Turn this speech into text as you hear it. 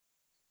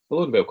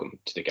Hello and welcome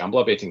to the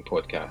Gambler Betting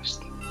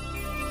Podcast.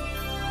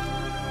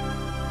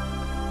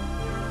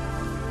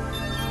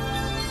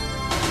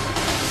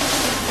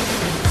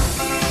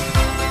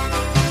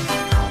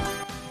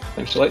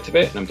 I'm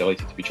Selectabet and I'm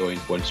delighted to be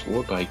joined once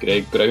more by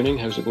Greg Browning.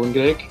 How's it going,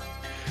 Greg?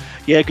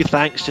 Yeah, good,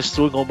 thanks. Just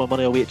throwing all my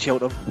money away at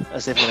Cheltenham,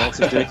 as everyone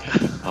else is doing.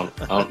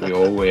 aren't we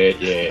all?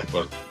 Yeah,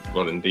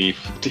 we're in day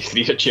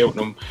 3 at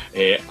Cheltenham.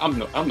 I'm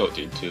not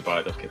doing too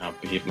bad. I've kind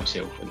of behaved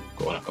myself and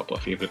got on a couple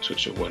of favourites,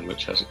 which are one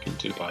which hasn't been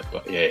too bad.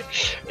 But yeah,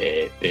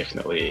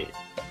 definitely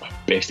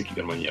best to keep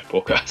your money in your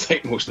pocket, I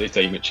think, most of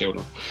the time at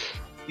Cheltenham.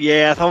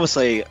 Yeah,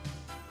 obviously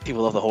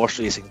people love the horse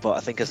racing, but I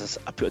think as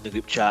I put in the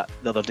group chat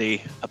the other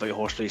day about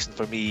horse racing,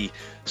 for me,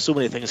 so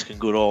many things can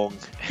go wrong.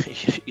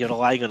 You're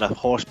relying on a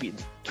horse beating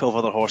 12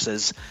 other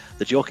horses,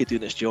 the jockey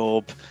doing its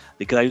job,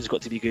 the ground's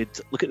got to be good.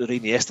 Look at the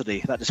rain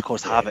yesterday, that just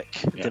caused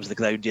havoc in terms of the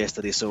ground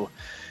yesterday. So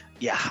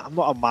yeah, I'm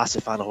not a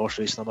massive fan of horse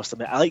racing, I must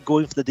admit. I like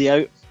going for the day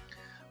out.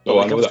 Oh,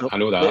 I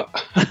know that.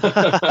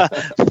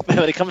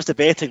 When it comes to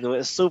betting, though,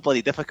 it's so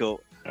bloody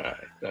difficult.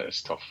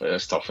 It's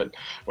tough, and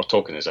we're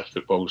talking as if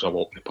football's a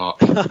walk in the park.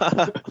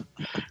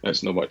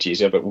 It's not much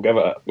easier, but we'll give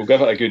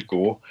it a good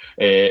go.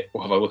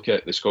 We'll have a look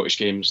at the Scottish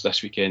games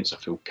this weekend. It's a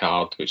full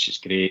card, which is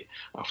great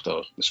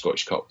after the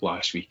Scottish Cup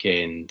last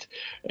weekend,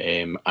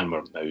 and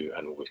we're now,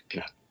 I know we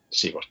kind of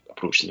say we're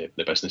approaching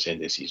the business end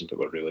of the season, but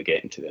we're really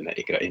getting to the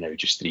nitty gritty now.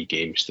 Just 3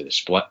 games to the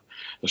split.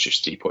 There's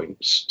just 3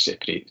 points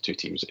separate the 2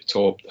 teams at the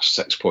top. There's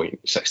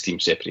 6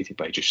 teams separated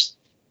by just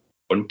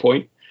 1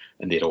 point,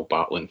 and they're all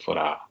battling for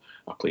a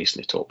place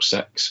in the top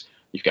 6.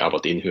 You've got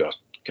Aberdeen, who are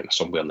kind of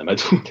somewhere in the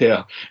middle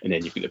there, and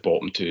then you've got the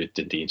bottom 2,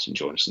 Dundee and St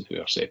Johnstone,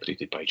 who are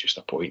separated by just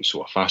a point.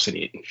 So a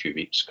fascinating few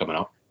weeks coming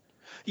up.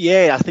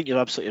 Yeah, I think you're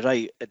absolutely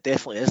right. It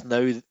definitely is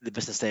now the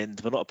business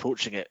end. We're not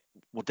approaching it.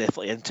 We're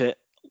definitely into it.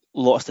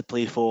 Lots to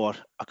play for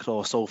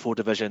across all 4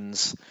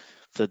 divisions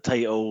for the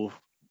title,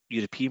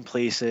 European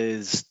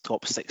places,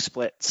 top 6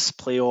 splits,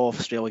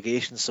 playoffs,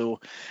 relegation. So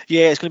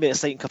yeah, it's going to be an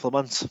exciting couple of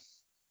months.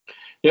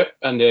 Yep,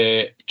 and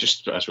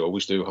just as we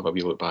always do, we'll have a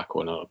wee look back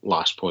on our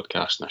last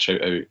podcast, and a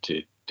shout out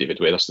to David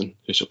Weatherston,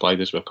 who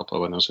supplied us with a couple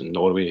of winners in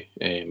Norway,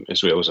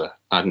 as well as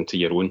adding to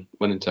your own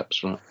winning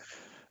tips, right?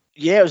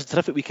 Yeah, it was a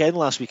terrific weekend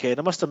last weekend.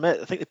 I must admit,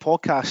 I think the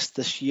podcast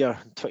this year,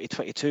 in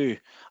 2022,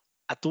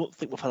 I don't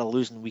think we've had a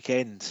losing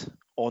weekend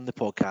on the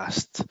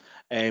podcast.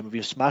 We've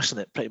been smashing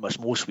it pretty much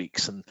most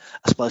weeks, and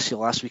especially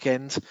last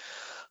weekend.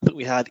 I think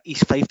we had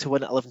East Fife to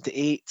win at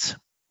 11-8.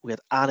 We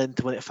had Annan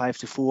to win at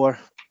 5-4.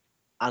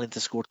 Annan to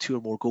score 2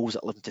 or more goals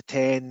at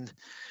 11-10.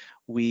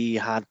 We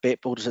had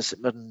Bet Builders at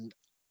St Mirren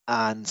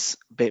and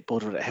Bet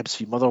Builder at Hibs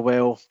v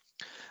Motherwell.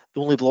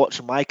 The only blotch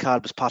on my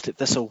card was Partick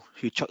Thistle,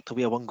 who chucked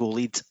away a 1-goal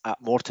lead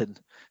at Morton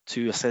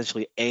to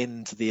essentially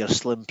end their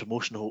slim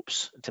promotion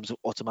hopes in terms of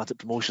automatic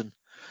promotion.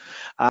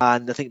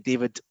 And I think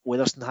David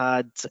Weatherston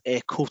had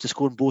Cove to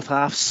score in both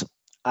halves,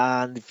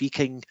 and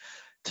Viking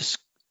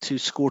to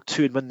score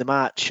 2 and win the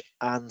match,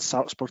 and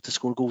Sarpsborg to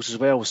score goals as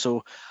well.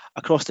 So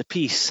across the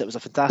piece, it was a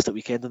fantastic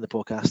weekend on the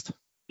podcast.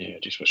 Yeah, I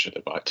just wish I'd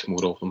have backed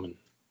more of them and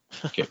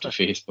kept the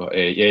faith. But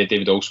yeah,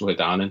 David also had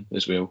Annan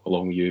as well,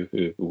 along with you,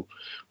 who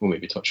we'll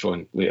maybe touch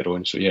on later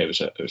on. So yeah, it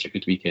was a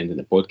good weekend in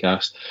the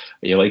podcast.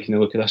 Are you liking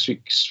the look of this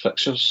week's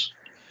fixtures?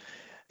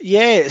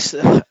 Yeah,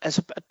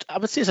 I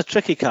would say it's a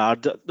tricky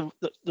card.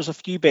 There's a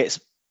few bets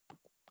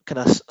kind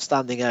of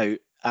standing out,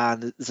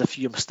 and there's a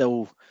few I'm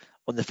still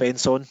on the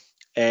fence on.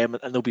 And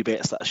there'll be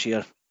bets that I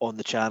share on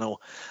the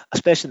channel,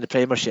 especially in the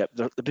Premiership.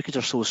 The bookers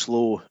are so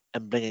slow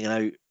in bringing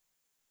out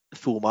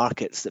full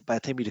markets that by the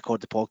time we record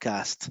the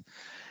podcast,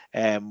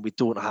 we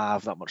don't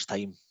have that much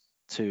time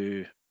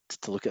to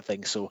look at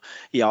things. So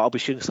yeah, I'll be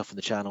sharing stuff on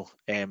the channel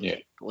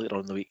later on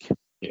in the week.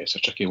 Yeah, it's a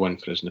tricky one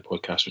for us in the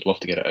podcast. We'd love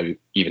to get it out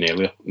even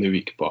earlier in the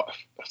week, but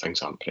if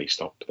things aren't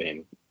priced up,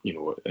 then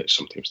it's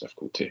sometimes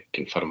difficult to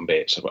confirm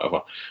bets or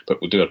whatever.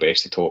 But we'll do our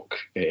best to talk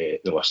the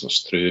listeners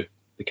through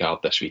the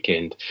card this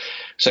weekend.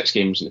 6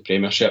 games in the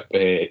Premiership.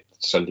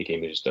 Sunday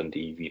game is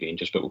Dundee v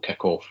Rangers, but we'll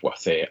kick off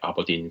with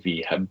Aberdeen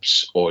v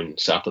Hibs on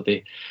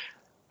Saturday.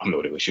 I'm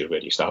not really sure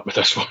where you start with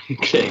this one,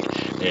 Craig.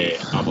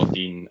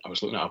 Aberdeen, I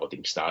was looking at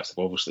Aberdeen stats.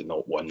 They've obviously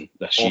not won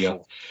this year.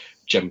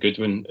 Jim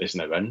Goodwin is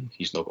now in.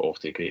 He's not got off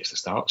to the greatest of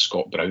start.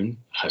 Scott Brown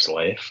has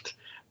left.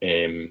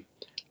 And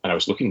I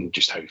was looking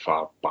just how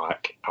far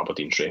back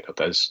Aberdeen's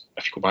record is.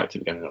 If you go back to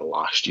the beginning of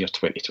last year,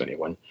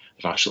 2021,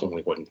 they've actually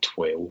only won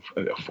 12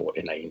 out of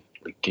 49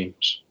 league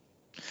games.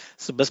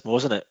 It's abysmal,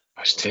 isn't it?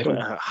 That's terrible.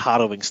 Quite a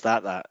harrowing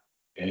stat, that,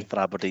 for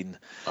Aberdeen.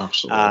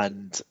 Absolutely.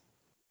 And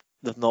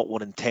they've not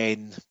won in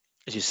 10.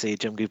 As you say,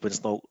 Jim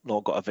Goodwin's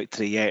not got a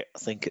victory yet. I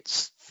think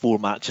it's 4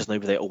 matches now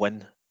without a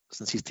win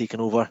since he's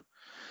taken over.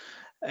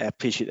 I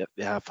appreciate that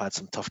they have had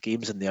some tough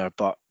games in there,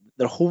 but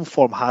their home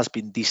form has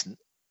been decent.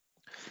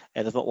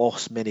 They've not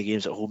lost many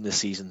games at home this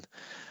season,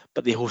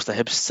 but they host a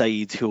Hibs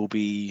side who will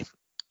be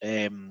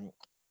in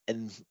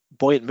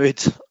buoyant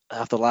mood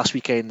after last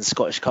weekend's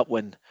Scottish Cup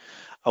win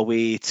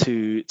away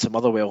to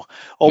Motherwell.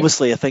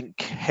 Obviously, I think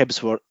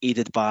Hibs were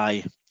aided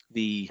by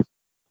the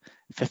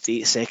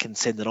 58-second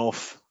sending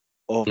off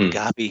of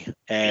Mugabe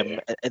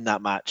in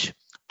that match.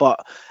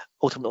 But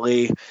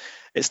ultimately,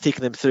 it's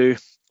taken them through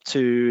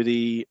to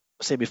the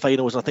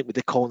semi-finals. And I think we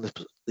did call in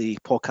the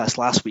podcast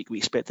last week. We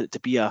expected it to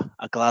be a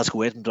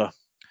Glasgow-Edinburgh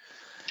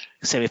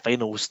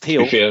semi-finals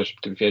tale. To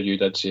be fair, you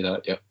did say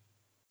that, yeah.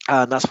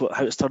 And that's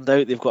how it's turned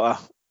out. They've got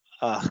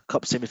a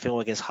cup semi-final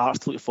against Hearts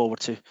to look forward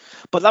to.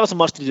 But that was a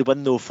must-needed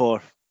win, though,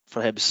 for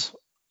Hibs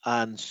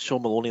and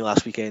Sean Maloney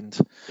last weekend.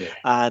 Yeah.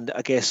 And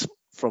I guess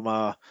from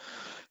a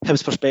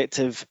Hibs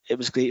perspective, it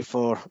was great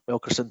for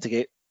Wilkerson to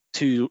get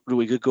 2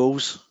 really good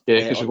goals. Yeah,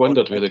 because we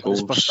wondered where the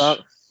goals were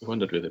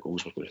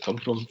going to come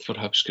from for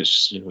Hibs,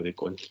 because they'd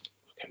gone,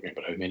 I can't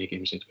remember how many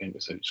games they'd went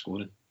without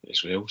scoring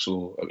as well.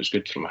 So it was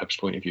good from a Hibs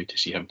point of view to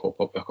see him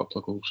pop up with a couple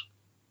of goals.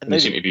 And they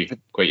seem to be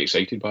quite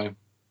excited by him.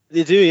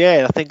 They do,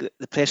 yeah. I think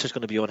the pressure's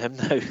going to be on him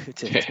now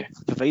to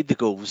provide the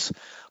goals.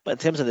 But in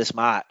terms of this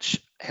match,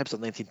 Hibs at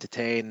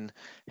 19-10,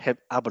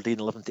 Aberdeen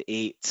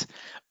 11-8.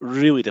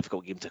 Really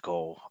difficult game to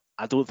call.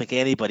 I don't think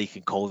anybody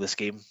can call this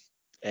game.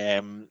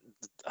 I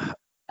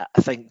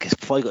think it's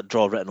probably got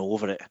draw written all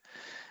over it.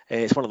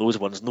 It's one of those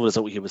ones, no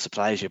result here would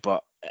surprise you,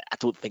 but I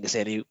don't think it's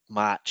any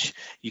match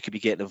you could be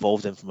getting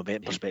involved in from a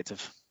betting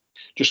perspective.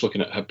 Just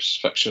looking at Hibs'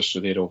 fixtures, so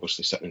they're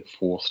obviously sitting in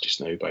 4th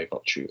just now by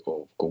virtue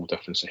of goal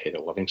difference ahead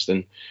of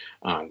Livingston,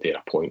 and they're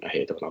a point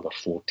ahead of another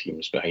 4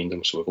 teams behind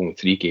them. So we've only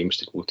 3 games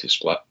to go to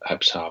split.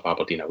 Hibs have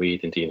Aberdeen away,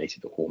 Dundee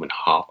United at home, and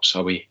Hearts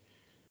away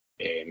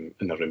in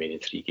the remaining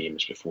 3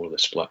 games before the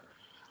split.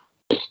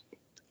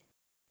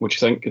 What do you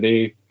think? Are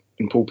they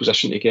in pole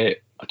position to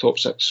get a top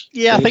 6?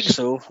 Yeah, place? I think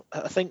so.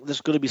 I think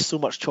there's going to be so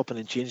much chopping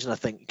and changing, I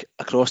think,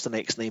 across the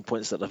next 9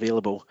 points that are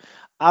available.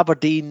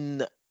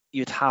 Aberdeen,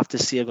 you'd have to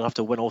say, are going to have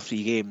to win all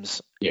 3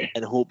 games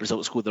and hope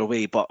results go their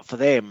way. But for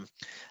them,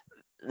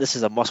 this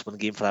is a must-win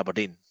game for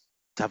Aberdeen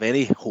to have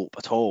any hope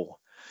at all.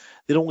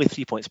 They're only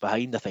 3 points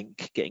behind, I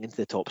think, getting into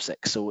the top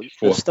 6. So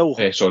 4. Still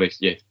 4 to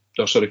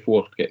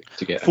get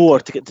to get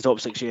to top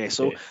 6. Yeah.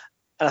 So, and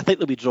I think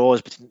there'll be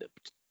draws between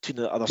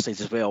the other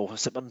sides as well.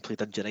 St Mirren played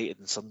Dundee United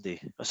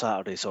on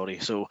Saturday. So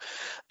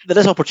there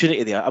is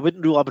opportunity there. I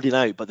wouldn't rule Aberdeen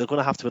out, but they're going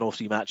to have to win all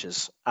 3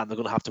 matches, and they're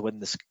going to have to win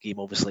this game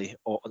obviously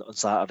on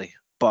Saturday.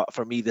 But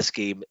for me, this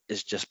game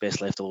is just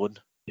best left alone.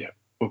 Yeah.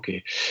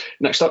 Okay.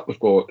 Next up, we've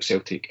got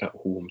Celtic at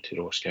home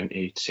to Ross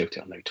County.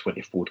 Celtic are now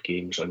 24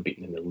 games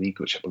unbeaten in the league,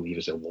 which I believe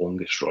is the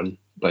longest run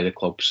by the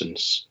club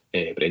since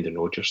Brendan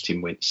Rodgers'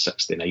 team went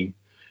 69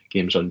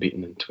 games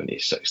unbeaten in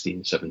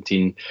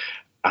 2016-17.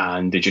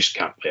 And they just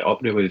can't play it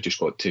up really. They've just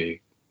got to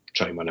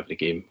try and win every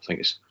game. I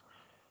think it's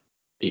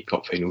 8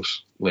 cup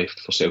finals left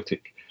for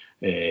Celtic.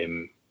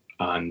 And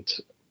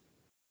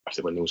if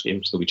they win those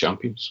games, they'll be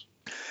champions.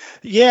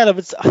 Yeah, I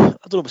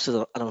don't know if this is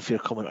an unfair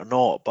comment or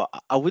not, but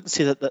I wouldn't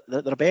say that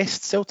they're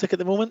best Celtic at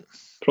the moment.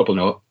 Probably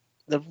not.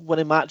 They're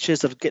winning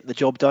matches, they're getting the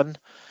job done.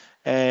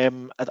 I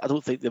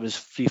don't think there was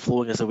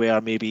free-flowing as they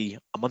were maybe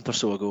a month or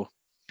so ago.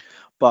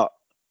 But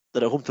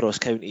they're at home to Ross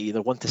County,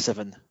 they're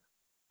 1-7.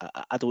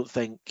 I don't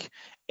think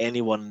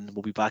anyone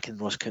will be back in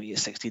Ross County at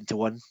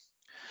 16-1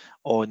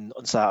 on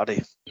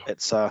Saturday.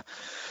 It's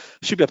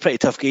should be a pretty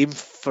tough game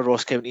for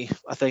Ross County.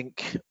 I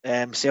think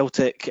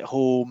Celtic at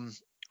home,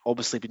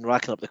 obviously been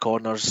racking up the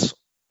corners.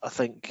 I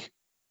think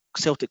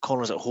Celtic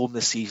corners at home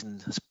this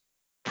season has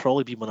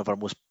probably been one of our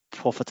most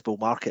profitable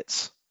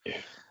markets. Yeah.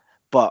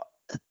 But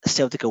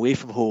Celtic away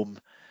from home,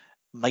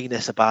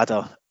 minus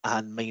Abada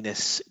and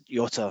minus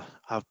Jota,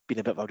 have been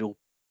a bit of a real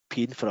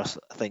pain for us,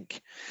 I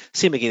think.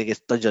 Same again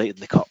against Dundee United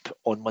in the Cup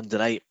on Monday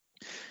night.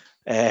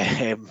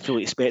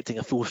 Fully expecting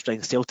a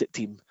full-strength Celtic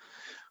team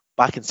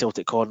back in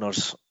Celtic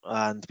corners.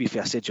 And to be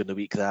fair, I said during the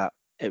week that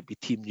it would be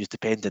team news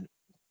dependent.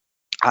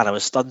 And I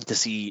was stunned to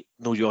see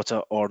no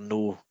Jota or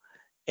no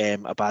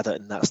Abada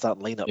in that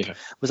starting lineup. Yeah.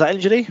 Was that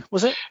injury?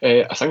 Was it?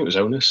 I think it was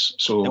illness.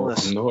 So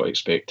illness. I'm not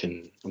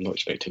expecting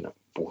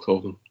both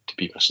of them to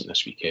be missing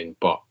this weekend.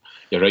 But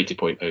you're right to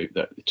point out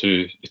that the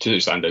two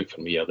that stand out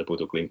for me are the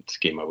Bodo Glimt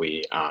game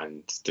away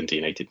and Dundee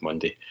United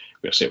Monday,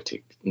 where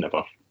Celtic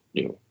never,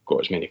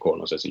 got as many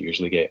corners as they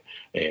usually get,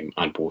 and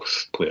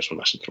both players were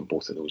missing from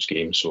both of those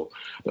games. So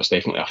there's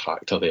definitely a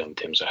factor there in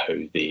terms of how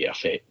they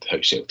affect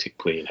how Celtic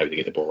play and how they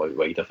get the ball out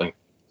wide, I think.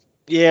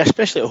 Yeah,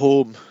 especially at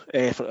home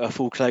for a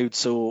full crowd.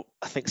 So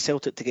I think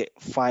Celtic to get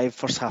 5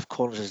 first half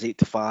corners is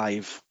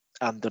 8-5,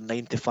 and they're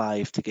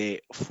 9-5 to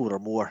get 4 or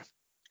more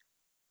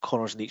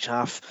corners in each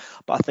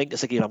half. But I think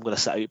it's a game I'm going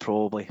to sit out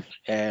probably.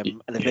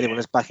 And if anyone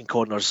is back in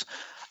corners,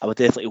 I would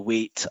definitely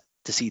wait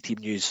to see team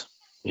news.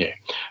 Yeah,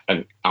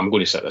 and I'm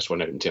going to sit this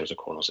one out in terms of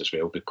corners as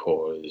well,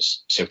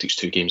 because Celtic's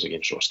 2 games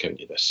against Ross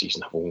County this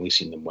season have only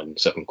seen them win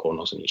 7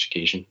 corners on each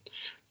occasion,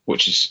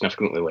 which is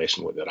significantly less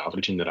than what they're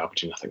averaging. They're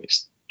averaging, I think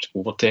it's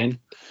over 10.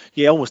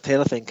 Yeah, almost 10,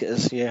 I think it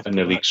is. Yeah, in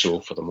the league. So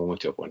for the moment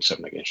to have won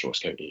 7 against Ross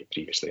County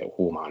previously at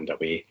home and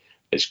away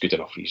is good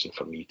enough reason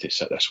for me to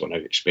sit this one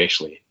out,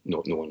 especially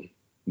not knowing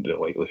the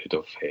likelihood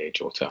of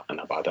Jota and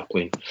Abada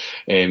playing.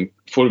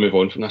 Before we move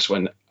on from this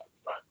one,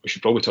 we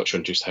should probably touch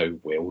on just how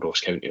well Ross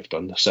County have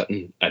done. They're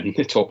sitting in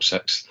the top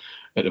 6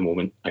 at the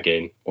moment,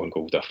 again on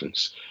goal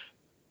difference.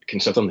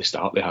 Considering the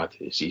start they had to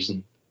the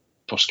season,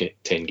 first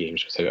 10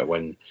 games without a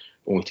win,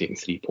 only taking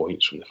 3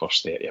 points from the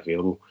first 30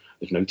 available.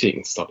 They've now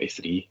taken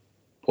 33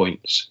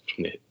 points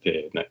from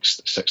the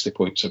next 60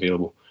 points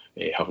available,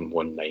 having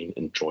won 9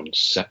 and drawn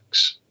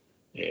 6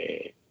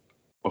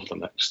 of the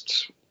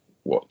next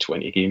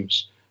 20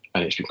 games,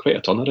 and it's been quite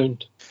a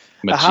turnaround.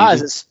 It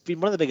has. It's been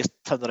one of the biggest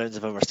turnarounds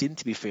I've ever seen,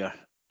 to be fair,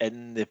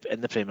 in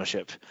the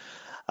Premiership.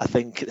 I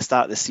think at the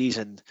start of the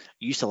season,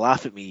 you used to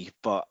laugh at me,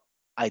 but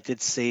I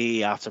did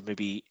say after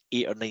maybe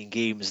 8 or 9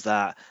 games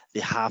that they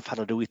have had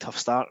a really tough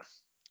start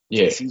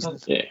to the season,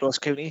 Ross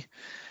County.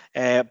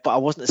 But I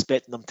wasn't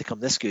expecting them to come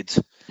this good.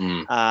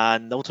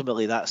 And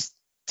ultimately that's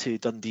to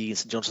Dundee and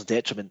St Johnstone's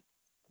detriment,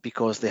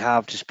 because they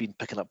have just been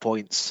picking up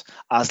points,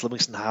 as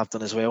Livingston have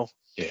done as well.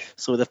 Yeah.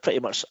 So they've pretty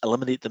much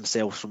eliminated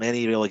themselves from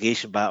any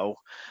relegation battle,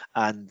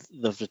 and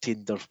they've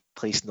retained their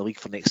place in the league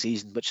for next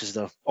season, which is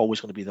always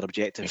going to be their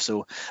objective.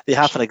 So they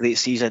have had a great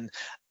season.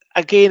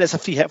 Again, it's a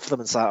free hit for them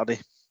on Saturday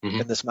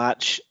in this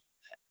match.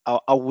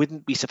 I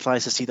wouldn't be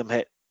surprised to see them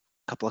hit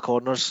a couple of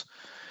corners.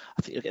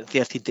 I think you're getting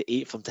 13 to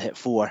 8 for them to hit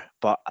 4,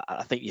 but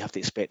I think you have to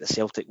expect that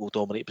Celtic will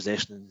dominate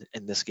possession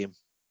in this game.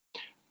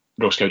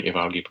 Ross County have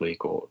arguably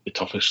got the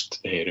toughest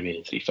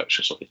remaining 3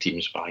 fixtures of the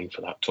teams vying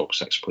for that top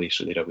 6 place.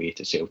 So they're away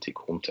to Celtic,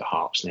 home to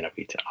Hearts, and then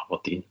away to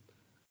Aberdeen,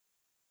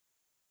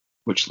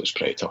 which looks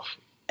pretty tough.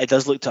 It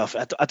does look tough.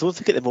 I don't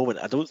think at the moment,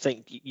 I don't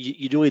think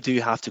you really do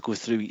have to go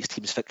through each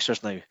team's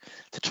fixtures now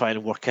to try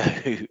and work out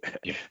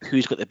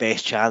who's got the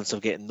best chance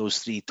of getting those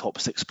 3 top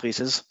 6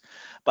 places.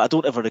 But I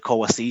don't ever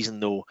recall a season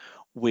though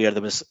where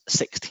there was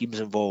 6 teams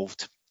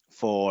involved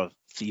for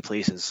 3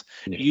 places.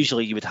 Yeah.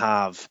 Usually you would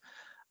have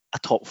a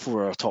top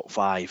 4 or a top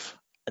 5,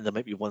 and there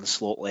might be 1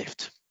 slot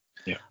left.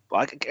 Yeah.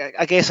 But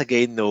I guess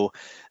again though,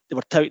 they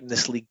were touting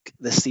this league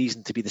this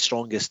season to be the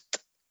strongest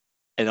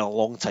in a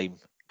long time.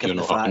 You're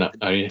not having it,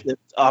 are you?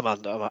 I'm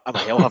a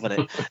hell having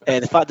it.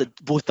 And the fact that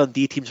both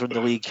Dundee teams were in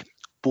the league,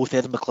 both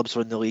Edinburgh clubs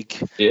were in the league,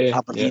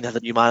 Aberdeen had a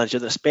new manager.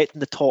 They're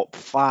expecting the top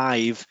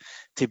 5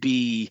 to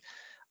be,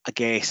 I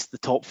guess, the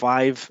top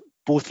 5,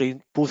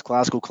 both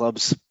Glasgow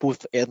clubs,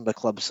 both Edinburgh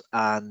clubs,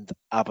 and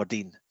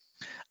Aberdeen.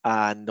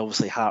 And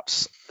obviously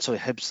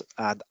Hibs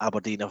and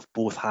Aberdeen have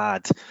both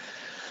had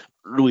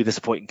really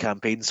disappointing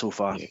campaigns so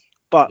far. Yeah.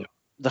 But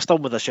they're still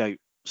with a shout.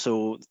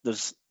 So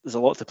there's a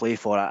lot to play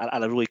for, and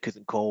I really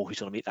couldn't call who's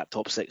going to make that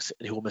top 6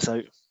 and who will miss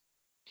out.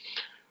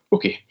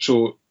 Okay,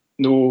 so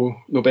no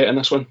bet in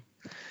this one?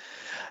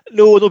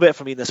 No bet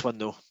for me in this one,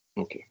 no.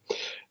 Okay.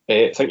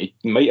 I think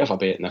you might have a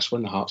bet in this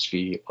one, the Hearts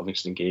v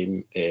Livingston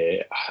game.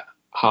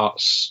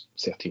 Hearts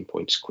 13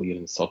 points clear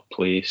in 3rd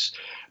place,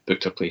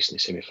 booked their place in the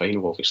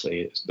semi-final.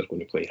 Obviously, they're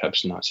going to play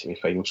Hibs in that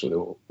semi-final, so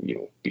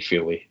they'll be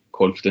fairly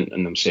confident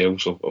in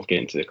themselves of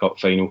getting to the cup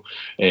final.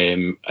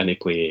 And they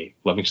play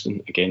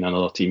Livingston, again,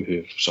 another team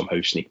who've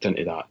somehow sneaked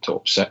into that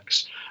top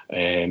 6. How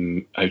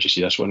do you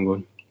see this one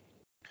going?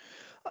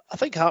 I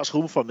think Hearts'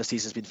 home form this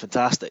season has been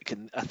fantastic,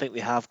 and I think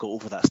they have got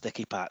over that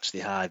sticky patch they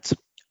had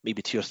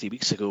maybe 2 or 3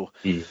 weeks ago.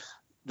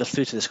 They're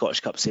through to the Scottish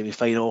Cup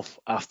semi-final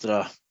after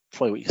a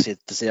probably what you could say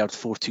deserved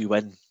 4-2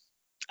 win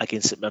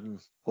against St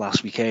Mirren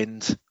last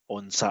weekend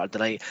on Saturday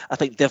night. I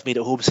think they've made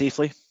it home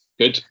safely.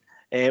 Good.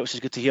 Which is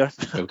good to hear.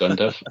 Well done,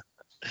 Dev.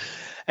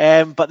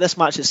 But this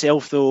match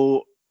itself,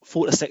 though,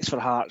 4-6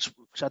 for Hearts,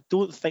 which I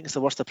don't think is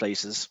the worst of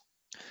prices.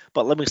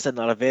 But Livingston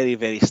are a very,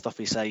 very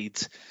stuffy side.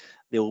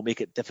 They will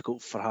make it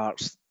difficult for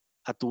Hearts.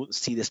 I don't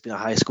see this being a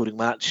high-scoring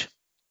match.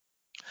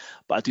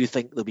 But I do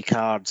think there'll be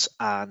cards,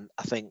 and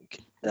I think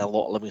in a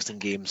lot of Livingston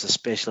games,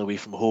 especially away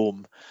from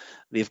home,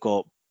 they've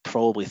got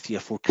probably 3 or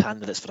 4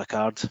 candidates for a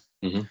card.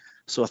 Mm-hmm.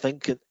 So I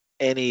think at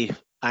any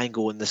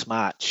angle in this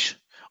match,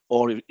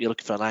 or you're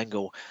looking for an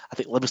angle, I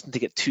think Livingston to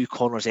get 2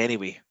 corners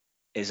anyway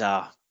is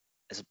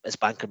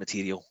banker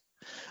material.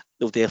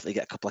 They'll definitely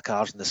get a couple of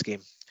cards in this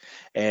game.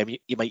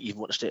 You might even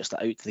want to stretch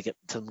that out to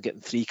them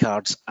getting 3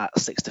 cards at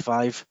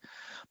 6-5.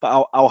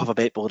 But I'll have a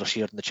bet builder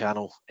shared in the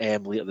channel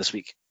later this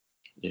week.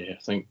 Yeah,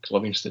 I think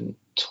Livingston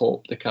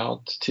top the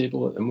card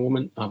table at the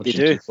moment,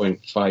 averaging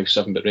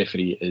 2.57, but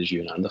referee is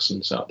Ewan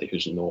Anderson Saturday,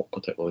 who's not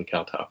particularly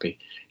card happy.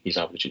 He's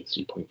averaging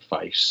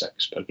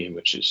 3.56 per game,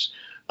 which is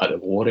at the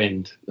lower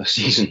end this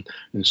season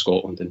in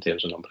Scotland in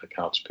terms of number of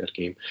cards per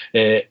game.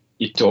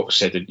 You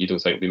said that you don't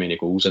think there'll be many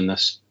goals in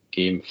this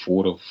game.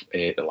 4 of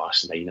the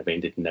last 9 have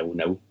ended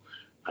 0-0,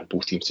 and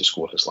both teams to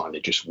score has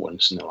landed just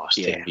once in the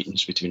last 10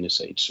 meetings between the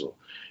sides. So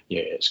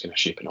yeah, it's kind of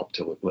shaping up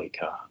to look like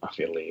a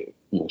fairly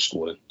low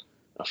scoring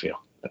affair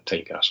at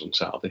Tynecastle on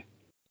Saturday.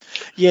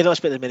 Yeah, not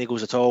expecting many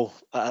goals at all.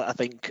 I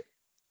think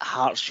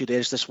Hearts should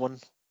edge this one,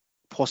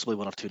 possibly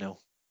 1 or 2-0.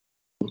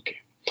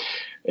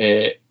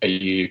 Okay. Are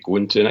you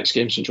going to the next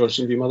game, St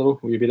Johnstone v Motherwell?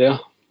 Will you be there?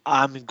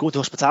 I'm going to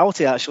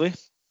hospitality actually.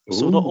 Ooh.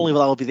 So not only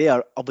will I be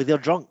there, I'll be there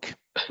drunk,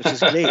 which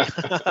is great.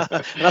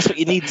 And that's what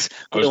you need to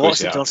watch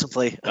St Johnstone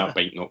play. That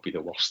might not be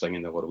the worst thing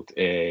in the world.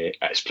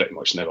 It's pretty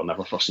much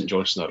never for St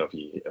Johnstone, or have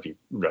you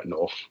written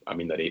off? I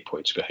mean, they're 8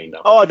 points behind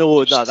that. Oh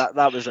no,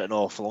 that was written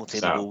off a long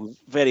time ago.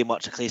 Very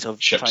much a case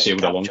of ship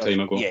sailed a long time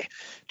ago. Yeah,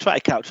 try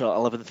to capture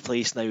 11th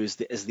place now is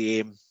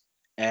the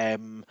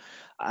aim.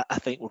 I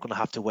think we're going to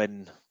have to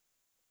win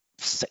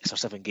 6 or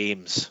 7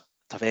 games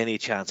to have any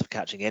chance of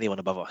catching anyone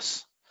above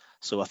us.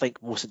 So I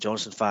think most St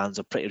Johnstone fans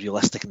are pretty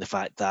realistic in the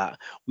fact that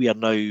we are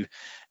now in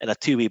a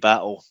two-way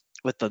battle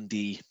with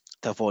Dundee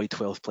to avoid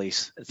 12th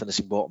place and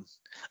finishing bottom.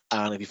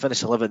 And if you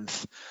finish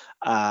 11th,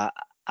 I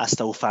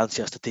still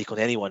fancy us to take on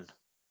anyone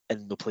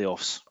in the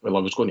playoffs. Well, I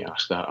was going to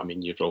ask that. I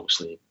mean, you'd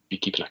obviously be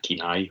keeping a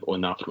keen eye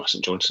on that from a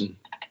St Johnstone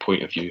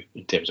point of view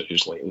in terms of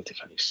who's likely to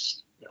finish.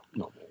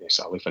 Not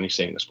necessarily finish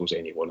second. I suppose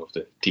any one of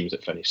the teams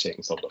that finish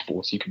second, third, or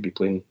fourth, you could be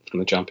playing from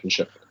the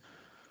Championship.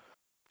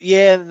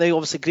 Yeah, and now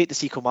obviously great to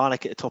see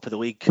Kilmarnock at the top of the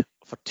league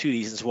for 2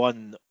 reasons.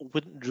 One,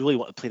 wouldn't really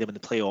want to play them in the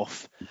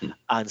playoff,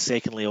 and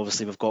secondly,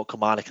 obviously we've got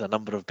Kilmarnock and a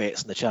number of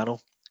bets in the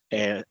channel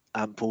and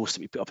posts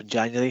that we put up in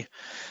January.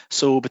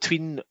 So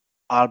between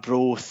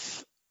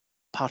Arbroath,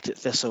 Partick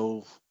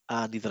Thistle,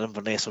 and either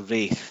Inverness or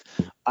Wraith,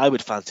 I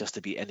would fancy us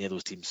to beat any of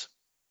those teams.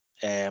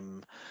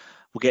 We'll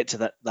get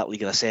to that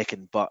league in a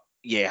second, but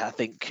yeah, I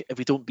think if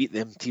we don't beat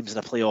them teams in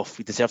a playoff,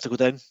 we deserve to go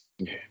down.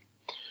 Yeah.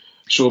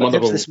 So in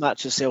terms of this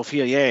match itself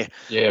here,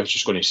 I was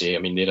just going to say, I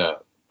mean, they're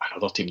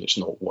another team that's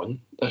not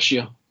won this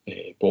year,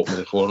 bottom of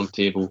the form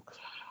table.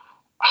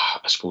 I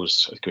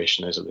suppose the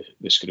question is, are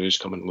the screws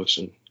coming loose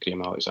on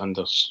Graham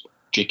Alexander's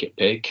Jacob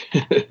Pegg?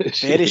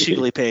 Very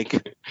sugary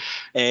Peg.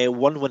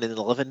 1 win in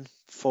 11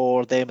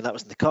 for them, and that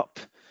was in the Cup.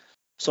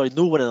 Sorry,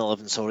 no win in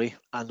 11,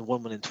 and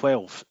 1 win in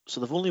 12.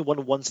 So they've only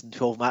won once in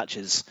 12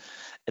 matches,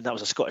 and that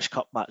was a Scottish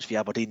Cup match for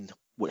Aberdeen,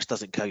 which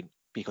doesn't count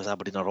because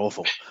Aberdeen are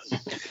awful.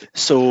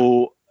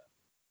 So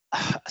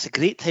it's a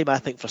great time, I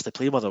think, for us to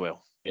play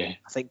Motherwell. Yeah.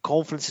 I think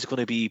confidence is going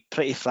to be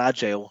pretty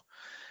fragile,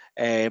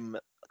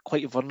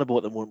 quite vulnerable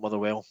at the moment,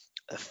 Motherwell.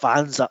 The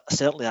fans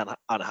certainly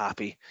aren't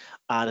happy,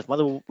 and if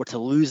Motherwell were to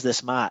lose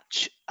this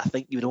match, I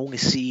think you would only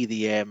see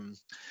the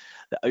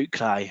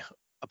outcry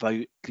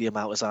about Graham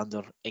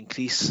Alexander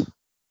increase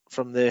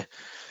from the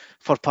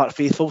third part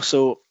faithful.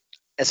 So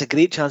it's a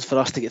great chance for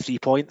us to get 3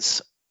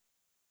 points.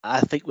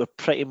 I think we're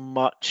pretty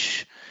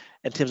much,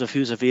 in terms of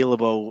who's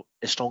available,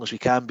 as strong as we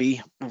can be.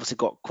 We've obviously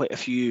got quite a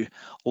few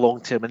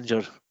long-term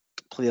injured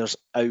players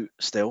out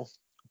still,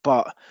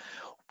 but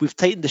we've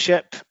tightened the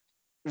ship.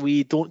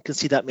 We don't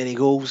concede that many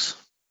goals.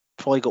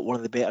 Probably got one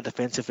of the better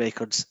defensive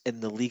records in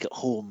the league at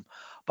home,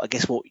 but I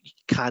guess what you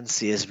can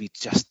say is we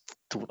just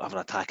don't have an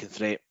attacking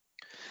threat.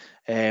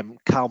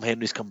 Callum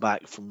Henry's come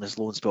back from his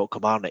loan spell at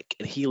Kilmarnock,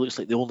 and he looks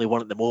like the only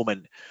one at the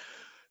moment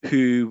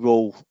who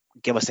will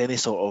give us any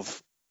sort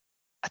of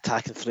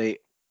attacking threat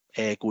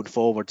going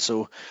forward.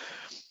 So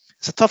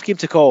it's a tough game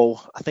to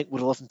call. I think we're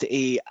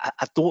 11-8.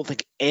 I don't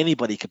think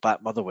anybody could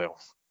back Motherwell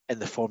in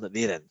the form that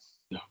they're in.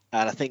 No.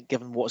 And I think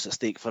given what's at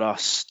stake for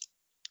us,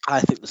 I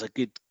think there's a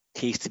good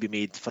case to be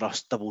made for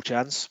us double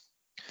chance.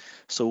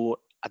 So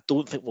I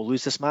don't think we'll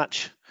lose this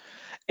match.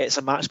 It's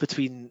a match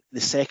between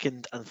the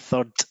second and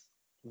third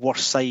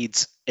worst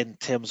sides in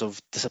terms of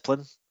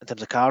discipline, in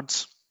terms of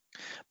cards.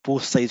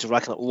 Both sides are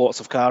racking up lots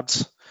of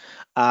cards.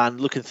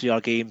 And looking through our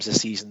games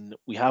this season,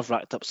 we have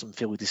racked up some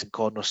fairly decent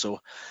corners.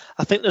 So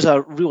I think there's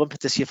a real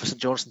impetus here for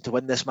St Johnstone to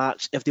win this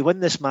match. If they win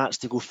this match,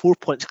 they go 4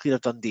 points clear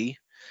of Dundee,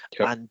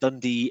 and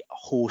Dundee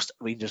host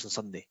Rangers on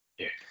Sunday.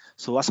 Yeah.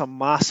 So that's a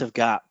massive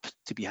gap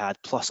to be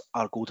had, plus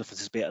our goal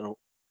difference is better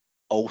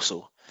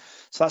also.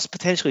 So that's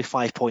potentially a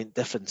 5-point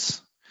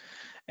difference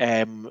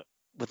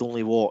with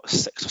only,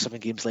 6 or 7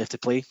 games left to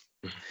play.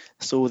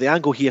 So the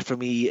angle here for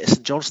me is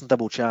St Johnstone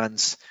double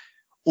chance,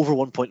 over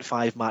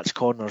 1.5 match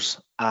corners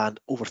and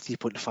over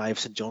 3.5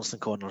 St Johnstone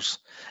corners,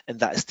 and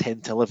that is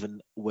 10-11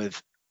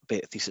 with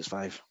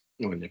Bet365.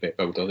 Oh, and the bet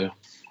builder there.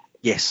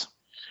 Yes.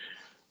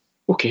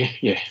 Okay,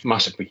 yeah,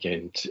 massive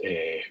weekend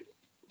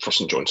for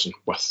St Johnstone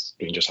with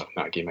Rangers having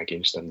that game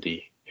against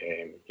Dundee.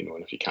 And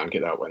if you can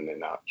get that win,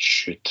 then that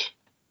should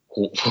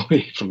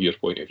hopefully, from your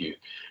point of view,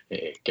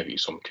 give you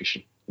some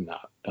cushion in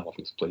that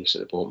 11th place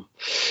at the bottom.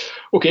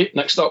 Okay,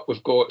 next up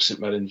we've got St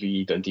Mirren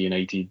v Dundee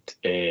United.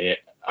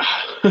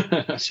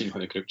 I seen on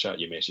the group chat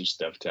you messaged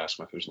Dev to ask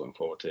me if I was looking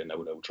forward to a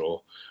 0-0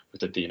 draw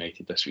with Dundee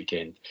United this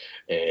weekend.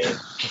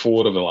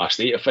 4 of the last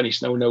 8 have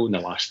finished 0-0, and the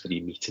last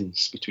 3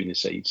 meetings between the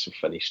sides have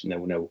finished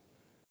 0-0.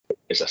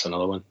 Is this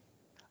another one?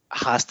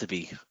 It has to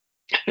be.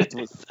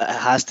 It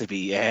has to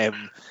be.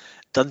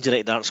 Dundee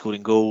United aren't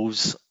scoring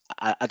goals.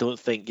 I don't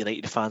think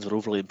United fans were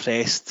overly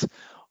impressed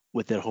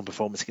with their home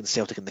performance against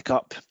Celtic in the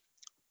Cup.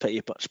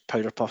 Pretty much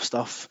powder puff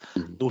stuff.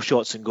 No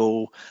shots on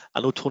goal.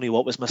 I know Tony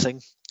Watt was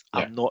missing.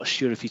 Yeah. I'm not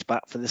sure if he's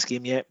back for this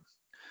game yet.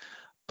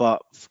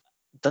 But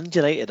Dundee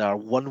United are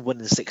 1 win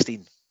in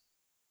 16.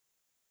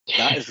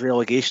 That is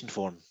relegation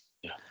form.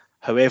 Yeah.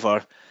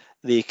 However,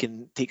 they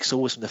can take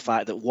solace from the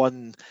fact that,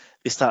 one,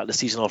 they started the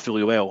season off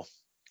really well,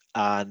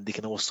 and they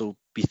can also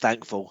be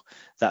thankful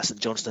that St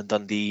Johnstone and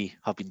Dundee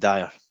have been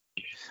dire.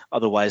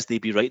 Otherwise,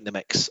 they'd be right in the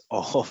mix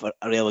of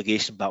a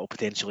relegation battle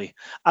potentially,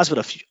 as with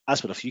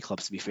a few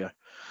clubs, to be fair.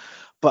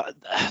 But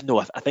no,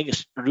 I think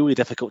it's really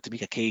difficult to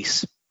make a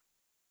case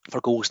for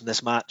goals in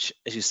this match.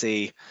 As you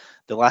say,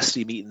 the last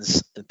 3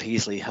 meetings in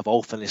Paisley have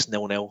all finished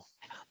 0-0.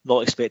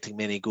 Not expecting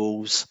many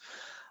goals.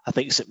 I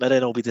think St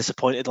Mirren will be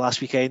disappointed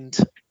last weekend.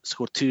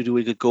 Scored 2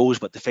 really good goals,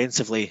 but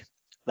defensively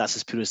That's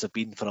as poor as they've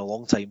been for a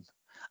long time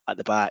at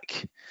the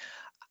back.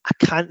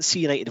 I can't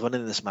see United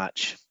winning this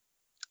match,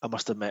 I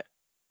must admit.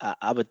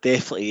 I would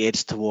definitely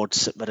edge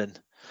towards St Mirren,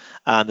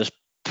 and there's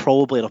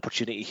probably an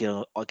opportunity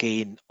here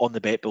again on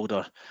the bet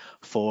builder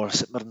for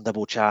St Mirren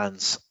double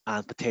chance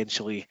and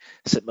potentially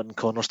St Mirren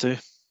corners too.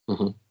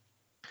 Mm-hmm.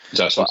 Is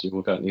that something you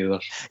look at neither?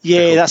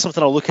 Yeah, that's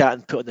something I'll look at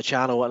and put on the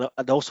channel, and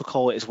I'd also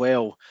call it as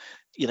well.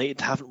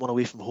 United haven't won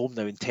away from home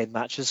now in 10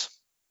 matches,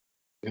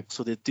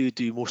 so they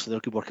do most of their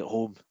good work at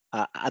home.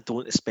 I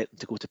don't expect them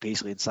to go to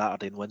Paisley on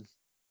Saturday and win.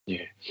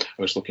 Yeah,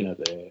 I was looking at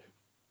the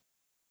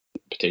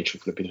potential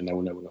for it being a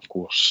 0-0, and of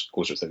course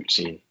goes without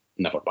saying,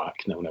 never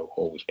back 0-0,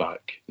 always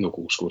back, no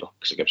goal scorer,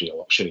 because it gives you the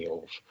luxury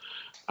of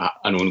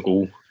an own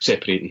goal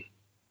separating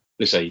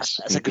the sides.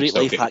 That's a great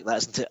life hack, that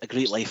isn't it? A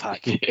great life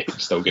hack. Yeah,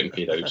 still getting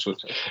paid out. So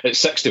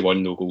it's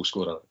 6-1 no goal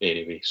scorer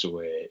anyway.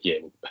 So yeah,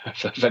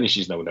 if it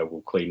finishes 0-0,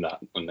 we'll claim that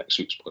on next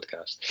week's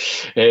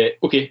podcast.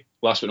 Okay,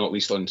 last but not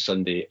least, on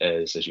Sunday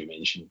is, as you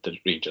mentioned, the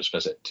Rangers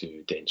visit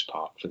to Dens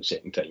Park for the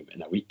second time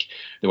in a week.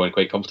 They won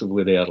quite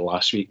comfortably there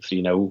last week,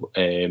 3-0,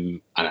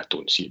 and I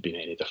don't see it being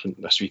any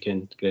different this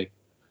weekend, Greg.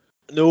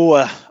 No,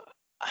 I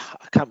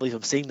can't believe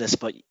I'm saying this,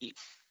 but you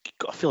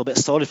got to feel a bit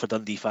sorry for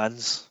Dundee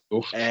fans.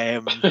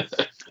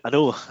 I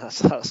know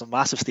that's a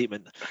massive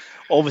statement.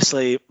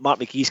 Obviously, Mark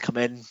McGee's come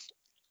in.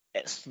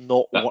 It's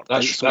not worked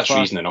out so far. That's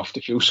reason enough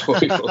to feel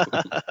sorry for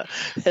them.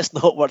 It's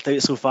not worked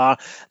out so far.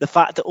 The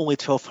fact that only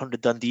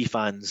 1,200 Dundee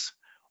fans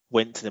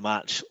went to the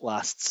match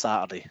last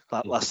Sunday,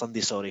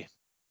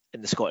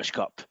 in the Scottish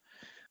Cup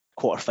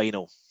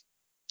quarter-final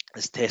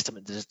is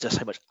testament to just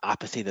how much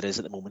apathy there is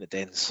at the moment at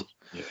Dens.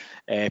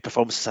 Yeah.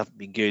 Performances haven't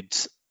been good.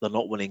 They're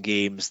not winning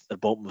games. They're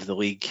bottom of the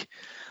league.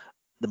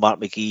 The Mark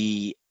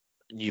McGee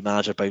new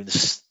manager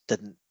bounce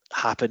didn't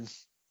happen,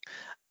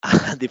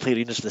 and they play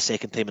Rangers for the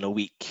second time in a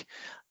week.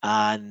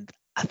 And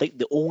I think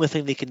the only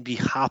thing they can be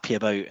happy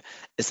about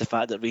is the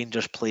fact that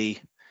Rangers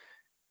play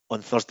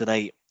on Thursday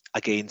night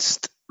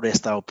against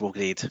Restyle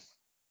Belgrade.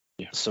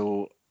 Yeah.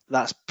 So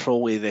that's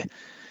probably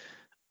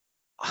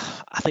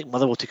I think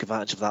Motherwell took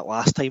advantage of that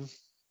last time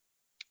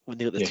when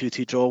they got the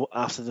 2-2 draw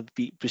after they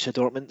beat Borussia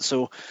Dortmund.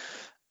 So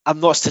I'm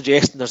not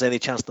suggesting there's any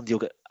chance Dundee will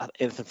get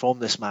anything from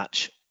this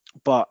match,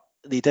 but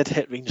they did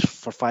hit Rangers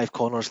for 5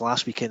 corners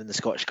last weekend in the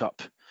Scottish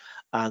Cup,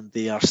 and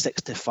they are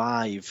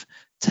 6-5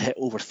 to hit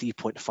over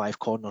 3.5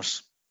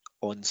 corners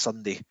on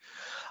Sunday.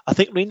 I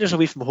think Rangers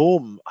away from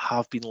home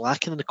have been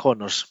lacking in the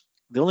corners.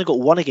 They only got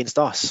 1 against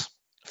us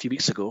a few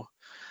weeks ago,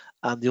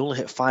 and they only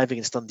hit 5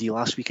 against Dundee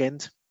last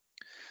weekend.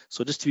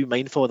 So just to be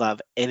mindful of that,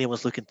 if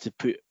anyone's looking to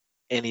put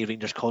any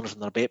Rangers corners on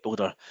their bet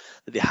builder,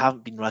 that they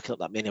haven't been racking up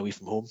that many away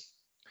from home.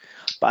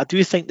 But I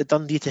do think the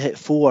Dundee to hit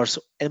 4s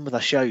in with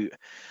a shout,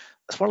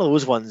 it's one of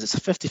those ones, it's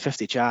a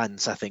 50-50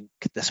 chance, I think,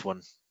 this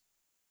one.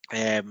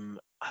 I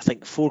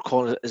think 4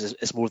 corners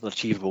is more than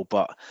achievable,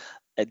 but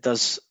it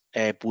does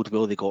bode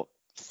well they got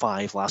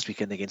 5 last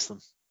weekend against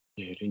them.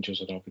 Yeah,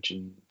 Rangers are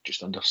averaging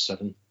just under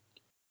 7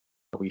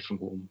 away from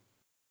home,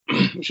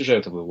 which is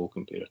relatively low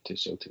compared to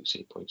Celtic's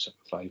 8.75,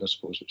 I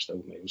suppose, which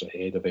still miles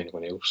ahead of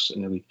anyone else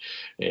in the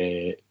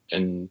league.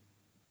 And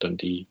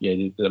Dundee,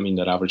 yeah,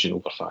 they're averaging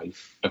over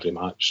 5 every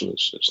match, so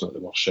it's not the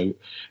worst shout.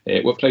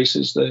 What price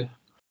is the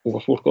over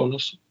 4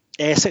 corners?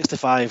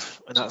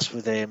 6-5, and that's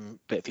with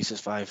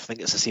Bet365. I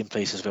think it's the same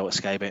price as well at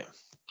Sky Bet.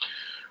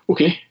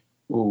 Okay,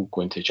 we'll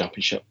go into the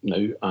Championship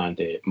now,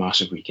 and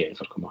massive weekend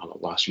for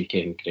Kilmarnock last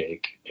weekend,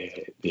 Greg.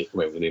 They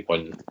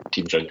won,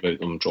 teams round about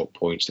them dropped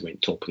points, they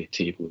went top of the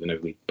table, they now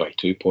lead by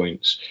 2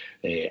 points,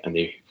 and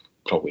they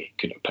probably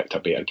couldn't have picked a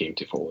better game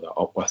to follow that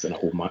up with in a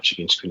home match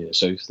against Queen of the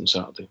South on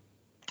Saturday.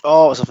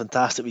 Oh, it was a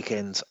fantastic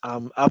weekend.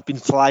 I've been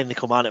flying the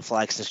Kilmarnock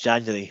flag since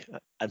January,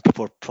 and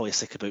people are probably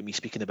sick about me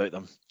speaking about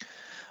them.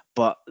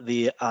 But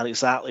they are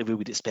exactly where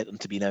we'd expect them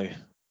to be now.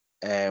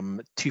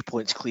 2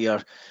 points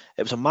clear.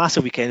 It was a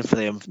massive weekend for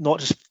them, not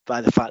just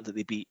by the fact that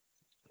they beat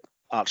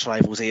arch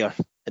rivals Ayr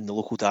in the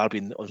local derby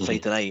on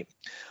Friday night,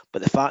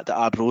 but the fact that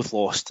Arbroath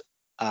lost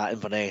at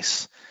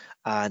Inverness,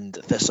 and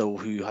Thistle,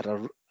 who had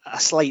a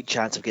slight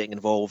chance of getting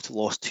involved,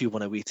 lost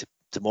 2-1 away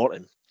to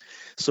Morton.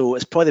 So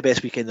it's probably the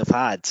best weekend they've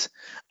had,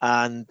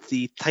 and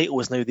the title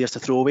is now theirs to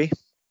throw away.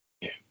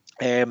 Yeah.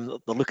 They're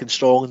looking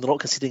strong, and they're not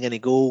conceding any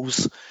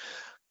goals.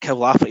 Kyle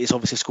Lafferty is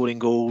obviously scoring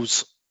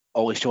goals.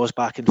 Ollie Shaw's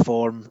back in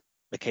form.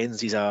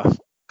 Mackenzie's a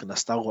kind of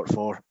stalwart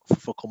for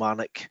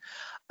Kilmarnock,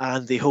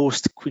 and they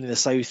host Queen of the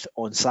South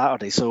on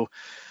Saturday. So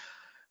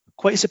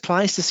quite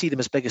surprised to see them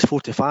as big as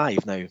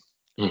 4-5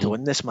 now to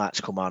win this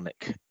match,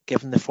 Kilmarnock,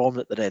 given the form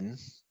that they're in.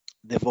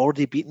 They've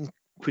already beaten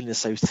Queen of the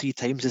South 3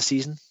 times this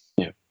season.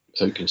 Yeah,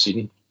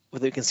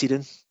 without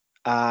conceding.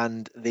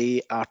 And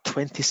they are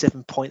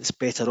 27 points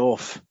better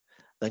off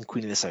than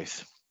Queen of the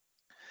South.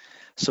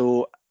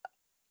 So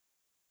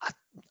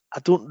I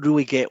don't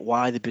really get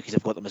why the bookies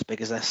have got them as big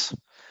as this.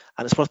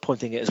 And it's worth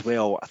pointing out as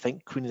well, I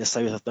think Queen of the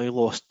South have now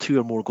lost 2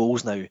 or more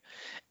goals now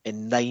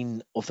in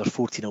 9 of their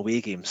 14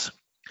 away games.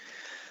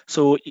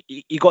 So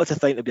you got to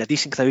think there'll be a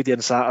decent crowd there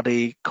on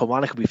Saturday.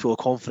 Kilmarnock will be full of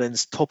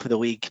confidence, top of the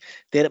league.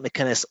 Derek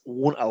McInnes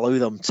won't allow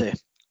them to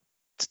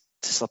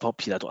slip up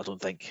here. I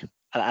don't think,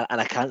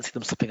 and I can't see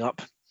them slipping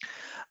up.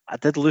 I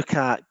did look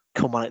at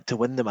Kilmarnock to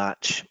win the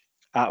match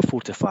at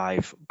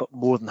 4-5, but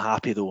more than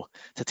happy though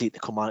to take the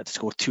Kilmarnock to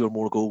score 2 or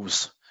more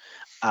goals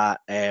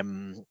at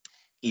even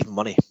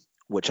money,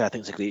 which I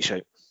think is a great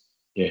shout.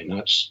 Yeah, and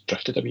that's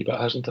drifted a wee bit,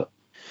 hasn't it?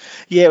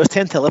 Yeah, it was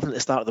 10-11 at the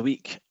start of the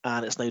week,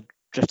 and it's now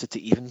drifted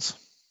to evens.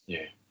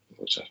 Yeah,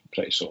 it's a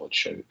pretty solid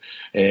shout.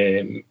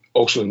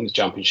 Also in the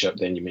Championship,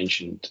 then you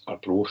mentioned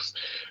Arbroath.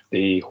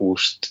 They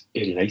host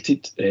Ayr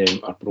United.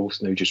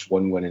 Arbroath now just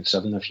 1 win and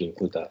 7 if you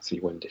include that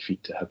 3-1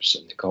 defeat to Hibs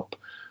in the Cup.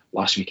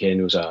 Last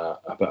weekend was a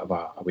bit of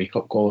a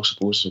wake-up call, I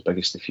suppose. The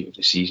biggest defeat of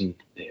the season,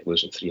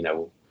 losing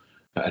 3-0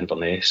 at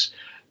Inverness.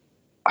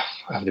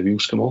 Have the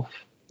wheels come off?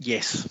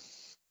 Yes.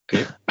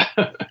 Okay.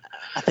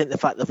 I think the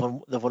fact they've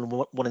won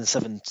 1 and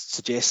 7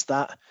 suggests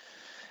that.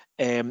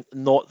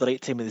 Not the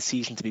right time of the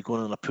season to be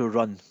going on a poor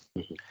run.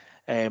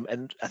 Mm-hmm.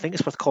 And I think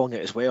it's worth calling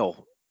out as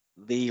well.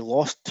 They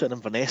lost to an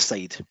Inverness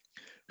side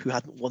who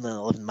hadn't won in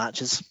 11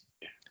 matches.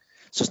 Yeah.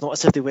 So it's not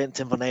as if they went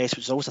to Inverness,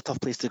 which is always a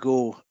tough place to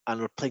go, and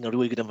were playing a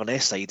really good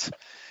Inverness side.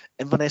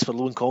 Inverness were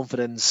low in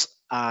confidence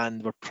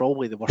and were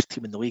probably the worst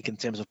team in the league in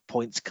terms of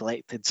points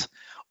collected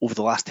over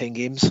the last 10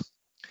 games.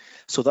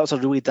 So that was a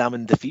really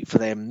damning defeat for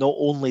them. Not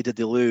only did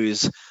they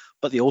lose,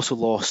 but they also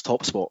lost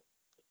top spot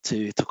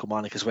to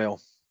Kilmarnock as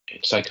well.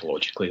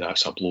 Psychologically,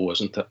 that's a blow,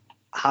 isn't it?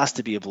 Has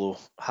to be a blow.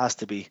 Has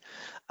to be.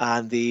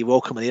 And they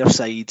welcome on their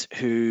side,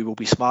 who will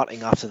be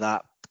smarting after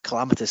that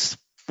calamitous,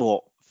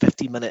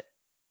 15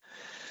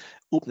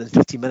 opening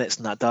 15 minutes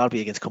in that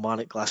derby against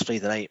Kilmarnock last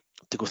Friday night,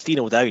 to go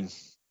 3-0 down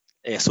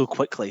so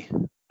quickly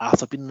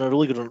after being in a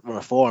really good run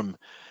of form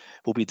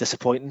will be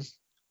disappointing.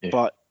 Yeah.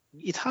 But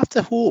you'd have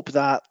to hope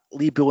that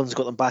Lee Bullen's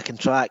got them back in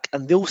track,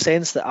 and they'll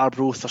sense that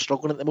Arbroath are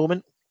struggling at the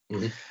moment.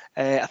 Mm-hmm.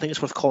 I think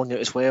it's worth calling out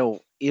as well.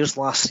 Ayr's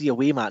last 3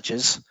 away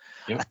matches,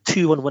 a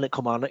 2-1 win at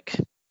Kilmarnock,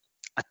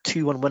 a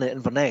 2-1 win at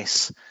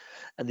Inverness,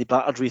 and they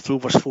battered Raith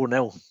Rovers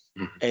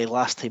 4-0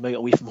 last time out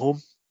away from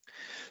home.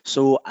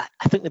 So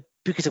I think the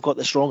bookies have got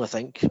this wrong. I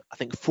think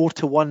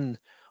 4-1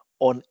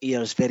 on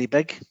Ayr is very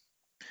big,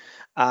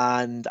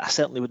 and I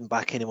certainly wouldn't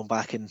back anyone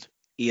back in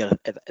Ayr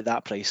at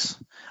that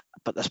price.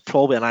 But there's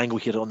probably an angle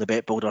here on the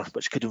bet builder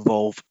which could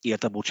involve Ayr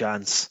double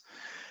chance,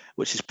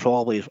 which is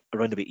probably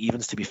around about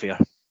evens, to be fair,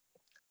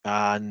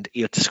 and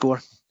Ayr to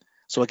score.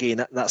 So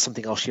again, that's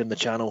something I'll share in the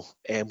channel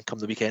come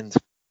the weekend.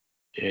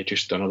 Yeah,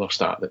 just another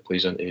stat that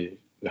plays into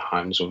the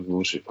hands of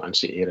those who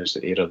fancy Ayr is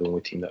that Ayr are the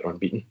only team that are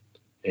unbeaten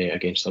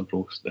against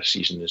Arbroath this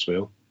season as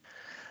well.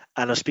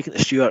 And I was speaking to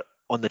Stuart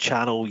on the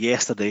channel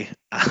yesterday,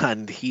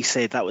 and he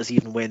said that was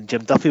even when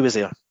Jim Duffy was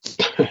there.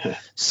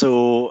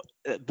 So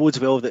it bodes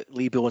well that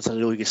Lee Bullen's had a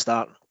really good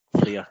start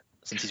for Ayr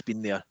since he's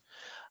been there,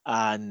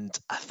 and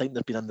I think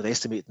they've been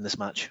underestimated in this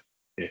match.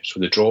 Yeah, so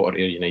the draw at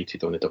Ayr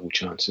United on the double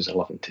chance is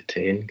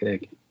 11-10,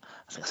 Greg.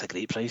 I think that's a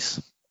great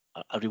price.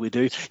 I really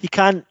do. You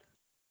can't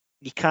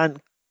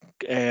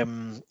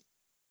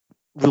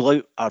rule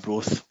out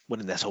Arbroath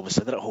winning this.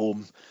 Obviously, they're at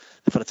home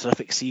for a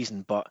terrific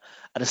season, but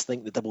I just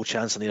think the double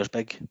chance on Ayr is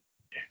big.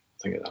 Yeah,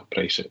 I think at that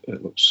price it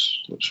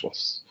looks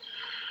worth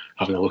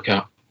having a look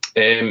at.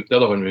 The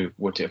other one we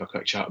wanted to have a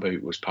quick chat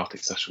about was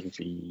Partick Thistle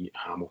v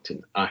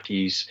Hamilton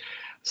Accies.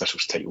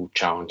 Thistle's title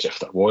challenge, if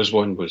there was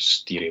one,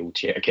 was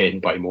derailed yet again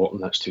by Morton.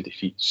 That's 2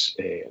 defeats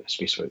in the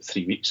space of about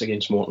 3 weeks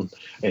against Morton.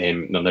 They're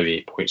now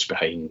 8 points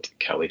behind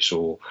Killie,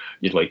 so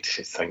you'd like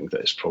to think that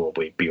it's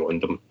probably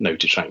beyond them now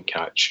to try and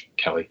catch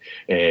Killie.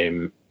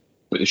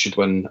 But they should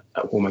win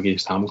at home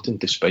against Hamilton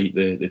despite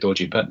the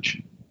dodgy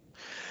pitch.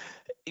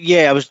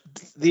 Yeah,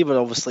 they were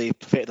obviously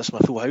perfected us from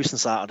a full house on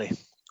Saturday,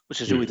 which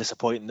is really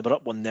disappointing. They were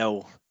up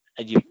 1-0,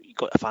 and you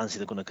got to fancy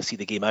they're going to see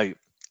the game out,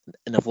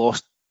 and they've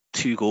lost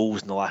 2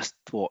 goals in the last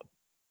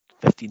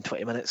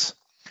 15-20 minutes.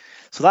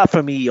 So that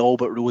for me all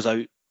but rules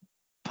out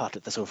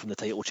Partick Thistle from the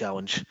title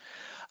challenge.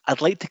 I'd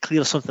like to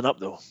clear something up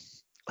though.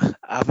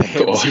 I've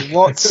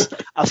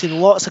seen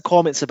lots of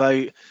comments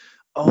about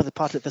the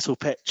Partick Thistle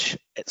pitch,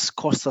 it's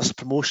cost us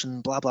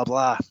promotion, blah blah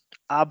blah.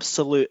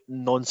 Absolute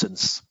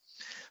nonsense.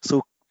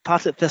 So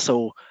Partick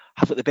Thistle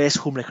have got the best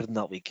home record in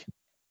that league.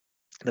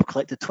 They've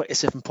collected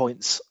 27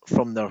 points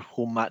from their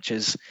home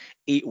matches,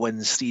 8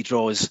 wins, 3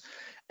 draws,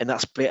 and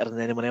that's better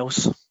than anyone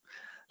else.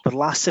 The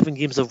last 7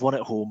 games they've won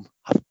at home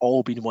have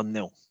all been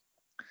 1-0.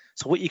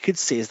 So what you could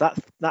say is that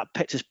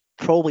pitch has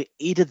probably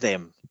aided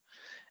them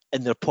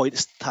in their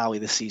points tally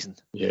this season.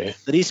 Yeah.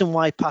 The reason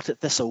why Partick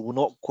Thistle will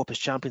not go up as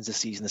champions this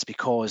season is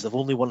because they've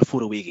only won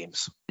 4 away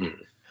games.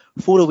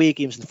 4 away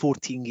games in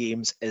 14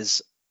 games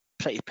is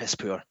pretty piss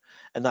poor,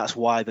 and that's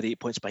why they're 8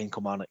 points behind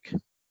Kilmarnock.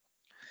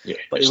 Yeah,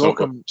 but it's not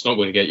going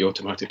to get you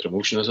automatic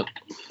promotion, is it?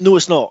 No,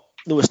 it's not.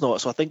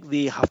 So I think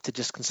they have to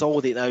just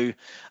consolidate now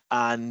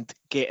and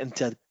get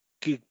into a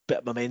good bit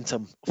of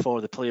momentum for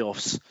the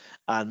playoffs,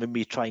 and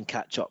maybe try and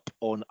catch up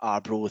on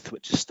Arbroath,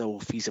 which is still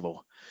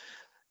feasible.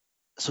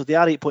 So they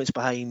are 8 points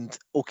behind.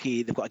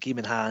 Okay, they've got a game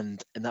in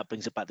hand, and that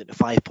brings it back down to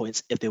 5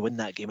 points if they win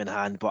that game in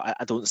hand. But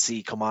I don't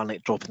see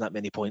Kilmarnock dropping that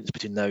many points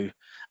between now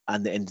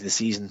and the end of the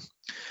season.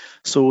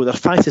 So they're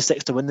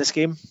 5-6 to win this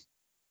game.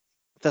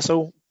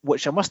 Thistle,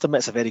 which I must admit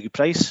is a very good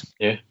price.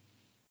 Yeah.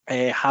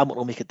 Hamilton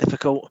will make it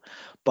difficult,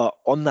 but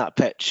on that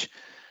pitch,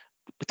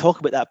 we talk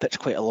about that pitch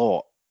quite a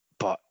lot,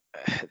 but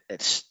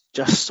it's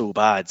just so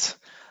bad.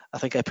 I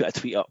think I put a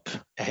tweet up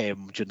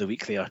during the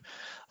week there.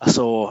 I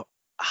saw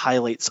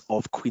highlights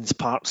of Queen's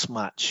Park's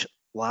match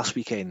last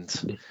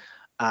weekend,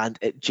 and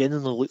it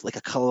genuinely looked like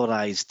a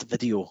colourised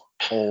video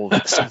of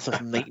something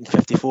from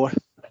 1954.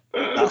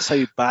 That's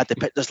how bad the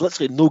pitch. There's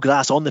literally no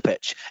grass on the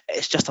pitch.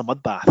 It's just a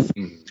mud bath.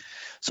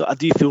 So I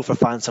do feel for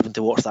fans having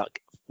to watch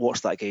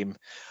that game.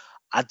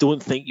 I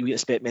don't think you would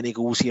expect many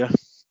goals here.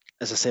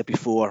 As I said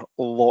before,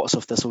 lots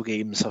of Thistle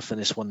games have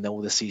finished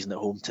 1-0 this season at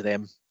home to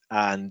them,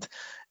 and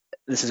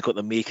this has got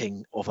the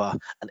making of an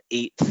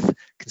 8th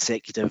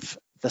consecutive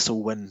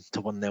Thistle win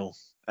to 1-0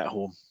 at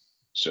home.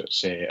 So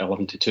it's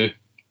 11-2,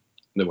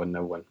 the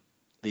 1-0 win.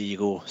 There you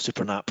go,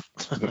 super nap.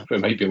 We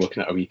might be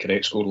looking at a wee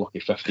correct score, lucky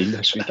 15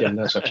 this weekend.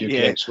 That's a few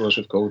correct scores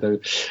we've called out.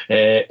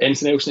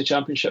 Anything else in the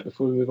Championship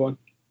before we move on?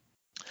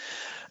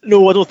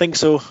 No, I don't think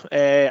so.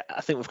 I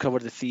think we've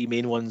covered the 3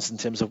 main ones in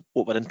terms of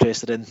what we're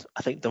interested in.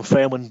 I think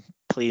Dunfermline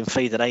playing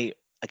Friday night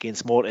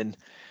against Morton,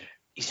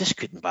 he just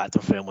couldn't bat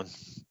Dunfermline.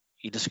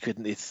 He just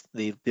couldn't.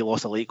 They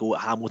lost a late goal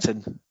at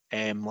Hamilton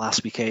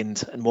last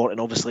weekend, and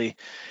Morton obviously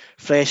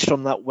fresh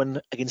from that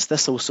win against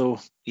Thistle. So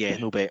yeah,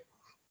 no bet.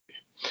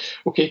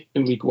 Okay,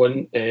 in League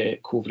One,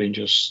 Cove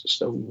Rangers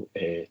still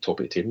top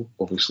of the table,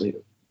 obviously,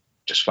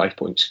 just 5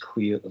 points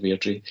clear of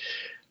Airdrie.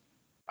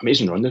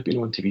 Amazing run they've been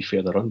on, to be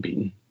fair. They're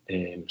unbeaten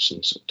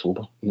since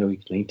October. Nearly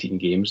 19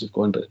 games they've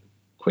gone, but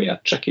quite a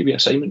tricky wee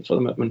assignment for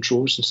them at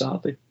Montrose on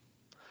Saturday.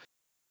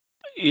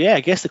 Yeah,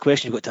 I guess the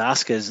question you've got to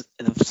ask is,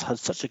 they've had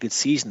such a good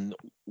season,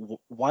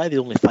 why are they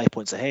only 5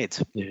 points ahead?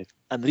 Yeah.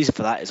 And the reason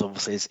for that is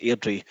obviously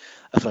Airdrie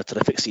have had a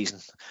terrific season.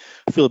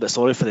 I feel a bit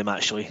sorry for them,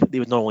 actually. They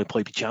would normally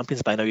probably be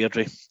champions by now,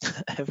 Airdrie,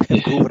 if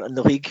they were in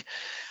the league.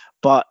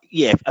 But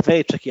yeah, a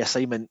very tricky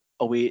assignment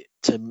away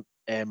to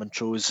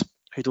Montrose,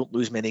 who don't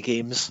lose many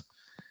games.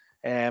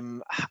 I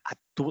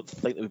don't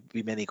think there would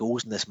be many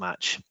goals in this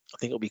match. I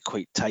think it'll be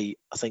quite tight.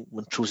 I think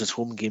Montrose's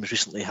home games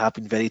recently have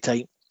been very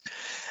tight.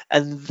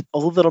 And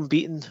although they're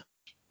unbeaten,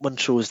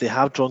 Montrose, they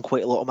have drawn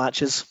quite a lot of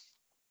matches.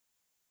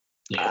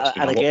 Yeah,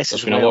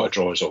 there's been a lot of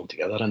draws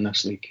altogether in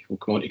this league. We'll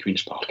come on to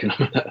Queen's Park in a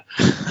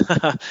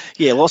minute.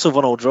 Yeah, lots of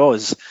 1-1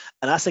 draws.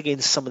 And that's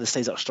against some of the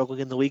sides that are struggling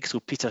in the league, so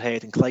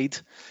Peterhead and Clyde.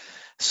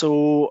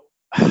 So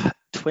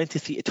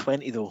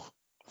 23-20 though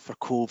for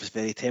Cove is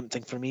very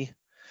tempting for me.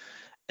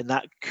 And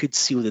that could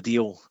seal the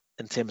deal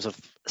in terms of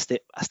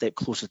a step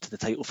closer to the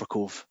title for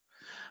Cove.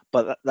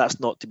 But that's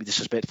not to be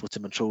disrespectful to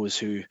Montrose,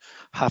 who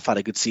have had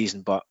a good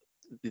season, but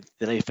they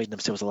now find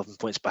themselves 11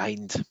 points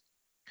behind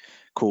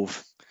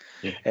Cove.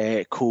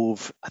 Yeah.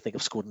 Cove, I think,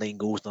 have scored 9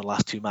 goals in their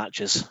last 2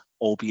 matches,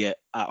 albeit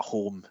at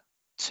home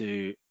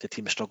to the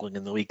team struggling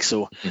in the league.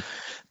 So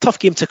tough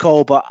game to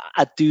call, but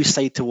I do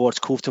side towards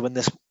Cove to win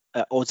this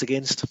odds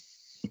against.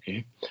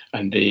 Okay,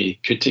 and they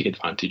could take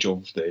advantage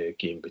of the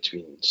game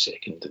between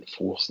 2nd and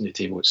 4th in the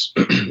table. It's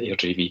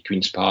Airdrie v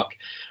Queen's Park.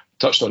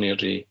 Touched on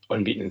Airdrie,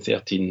 unbeaten in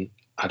 13,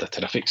 had a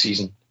terrific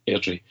season,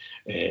 Airdrie,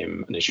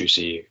 and as you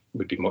say,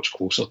 would be much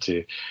closer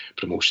to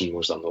promotion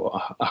was there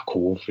not a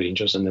Cove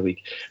Rangers in the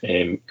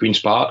league.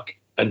 Queen's Park,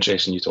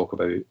 interesting you talk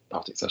about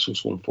Partick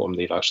Thistle's home form.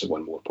 They've actually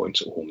won more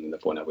points at home than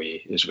they've won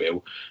away as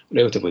well.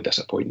 Relatively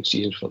disappointing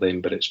season for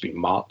them, but it's been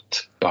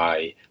marked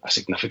by a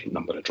significant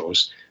number of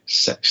draws.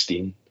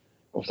 16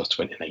 of their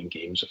 29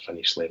 games have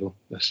finished level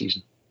this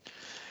season.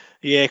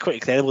 Yeah, quite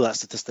incredible, that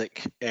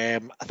statistic. I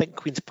think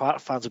Queen's Park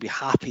fans will be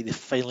happy they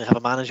finally have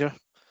a manager.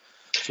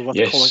 So worth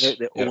calling out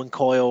that Owen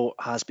Coyle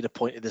has been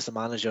appointed as the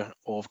manager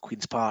of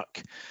Queen's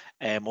Park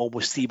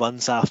almost 3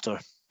 months after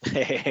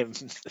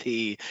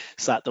they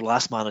sacked their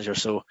last manager.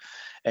 So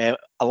a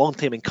long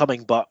time in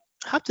coming, but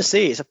I have to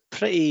say it's a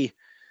pretty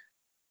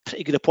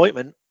good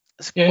appointment.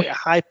 It's quite a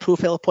high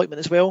profile appointment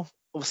as well.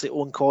 Obviously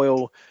Owen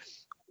Coyle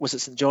was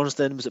at St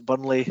Johnstone, was at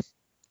Burnley,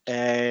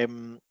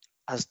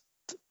 was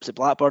it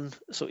Blackburn?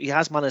 So he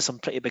has managed some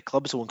pretty big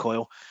clubs. Owen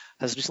Coyle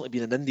has recently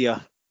been in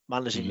India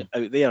managing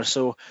out there.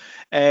 So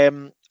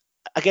I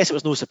guess it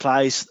was no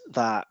surprise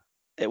that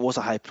it was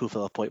a high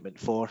profile appointment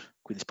for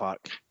Queen's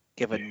Park,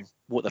 given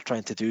what they're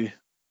trying to do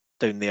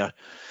down there.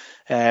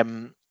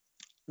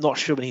 Not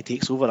sure when he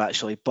takes over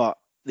actually, but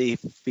they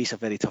face a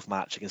very tough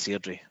match against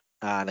Airdrie.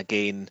 And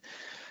again,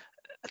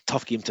 a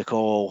tough game to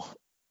call.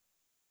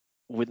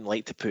 Wouldn't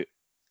like to put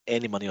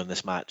any money on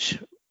this match.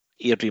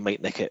 Airdrie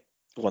might nick it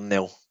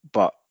 1-0,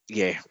 but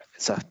yeah,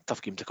 it's a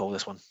tough game to call,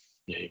 this one.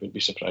 Yeah, you wouldn't be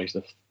surprised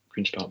if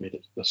Queen's Park made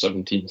it their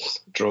 17th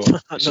draw.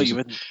 No, you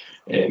wouldn't.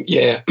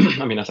 Yeah,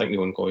 I mean, I think the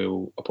Owen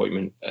Coyle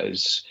appointment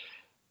is,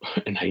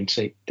 in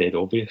hindsight, dead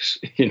obvious.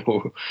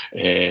 He'll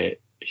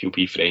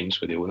be friends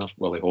with the owner,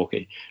 Willie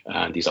Hockey,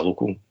 and he's a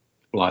local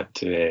lad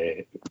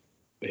to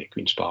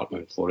Queen's Park,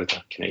 Mount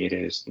Florida, kind of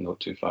area, is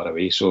not too far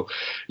away. So,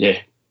 yeah,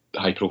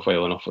 high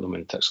profile enough for them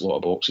and ticks a lot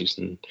of boxes.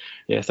 And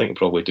yeah, I think he'll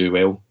probably do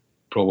well.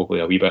 Probably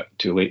a wee bit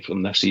too late for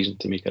them this season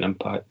to make an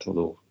impact,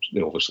 although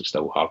they obviously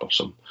still harbour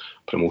some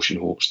promotion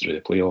hopes through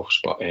the playoffs.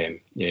 But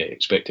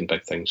expecting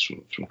big things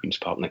from Queen's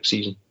Park next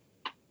season.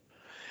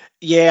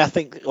 Yeah, I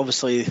think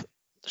obviously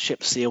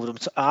ship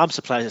sailed. I'm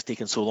surprised it's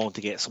taken so long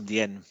to get somebody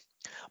in.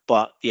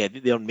 But yeah,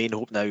 their main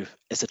hope now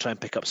is to try and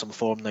pick up some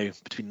form now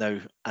between now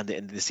and the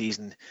end of the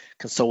season,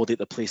 consolidate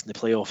their place in the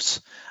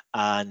playoffs,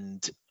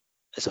 and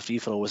it's a free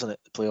for all, isn't it?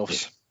 The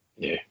playoffs.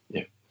 Yeah.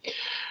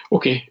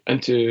 Okay,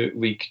 into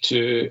League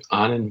Two.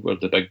 Annan were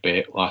the big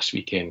bet last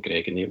weekend,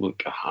 Greg, and they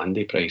look a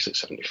handy price at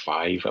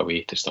 75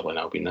 away to Stirling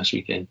Albion this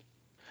weekend.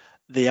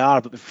 They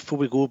are, but before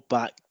we go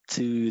back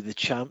to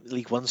the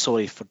League One,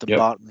 sorry, for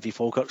Dumbarton v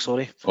Falkirk,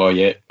 sorry. Oh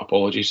yeah,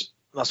 apologies.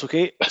 That's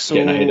okay. So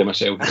getting ahead of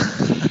myself.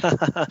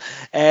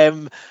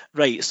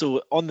 Right,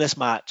 so on this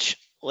match,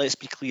 let's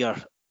be clear,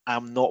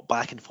 I'm not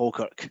backing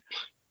Falkirk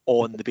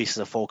on the basis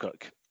of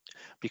Falkirk,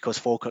 because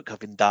Falkirk have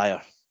been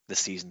dire this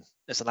season.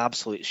 It's an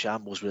absolute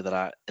shambles where they're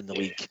at in the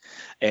league.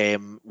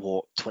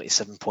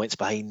 27 points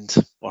behind,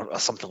 or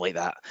something like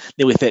that.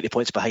 Nearly 30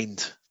 points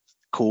behind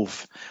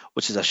Cove,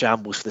 which is a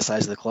shambles for the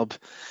size of the club.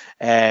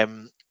 They're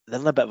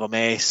in a bit of a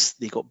mess.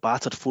 They got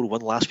battered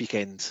 4-1 last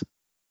weekend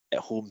at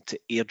home to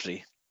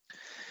Airdrie.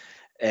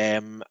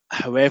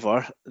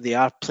 However, they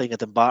are playing a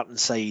Dumbarton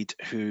side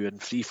who in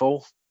free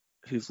fall,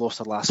 who've lost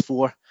their last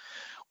 4.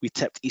 We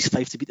tipped East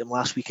Fife to beat them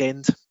last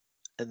weekend,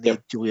 and they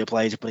duly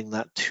obliged bringing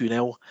that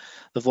 2-0.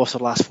 They've lost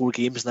their last 4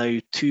 games now,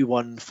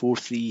 2-1,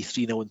 4-3,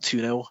 3-0 and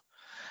 2-0,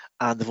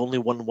 and they've only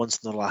won once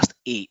in their last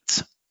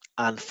 8.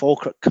 And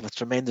Falkirk have a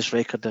tremendous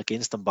record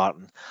against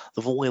Dumbarton.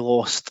 They've only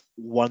lost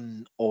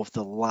one of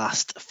the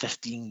last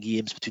 15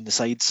 games between the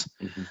sides,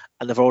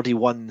 and they've already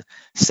won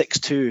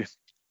 6-2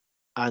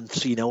 and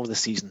 3-0 this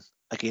season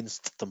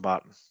against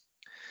Dumbarton.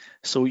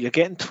 So you're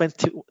getting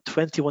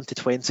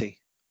 21-20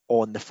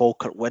 on the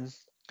Falkirk win.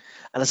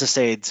 And as I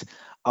said,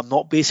 I'm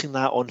not basing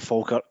that on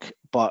Falkirk,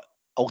 but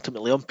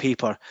ultimately on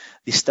paper,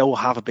 they still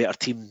have a better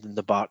team than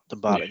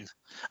Dumbarton. Yeah.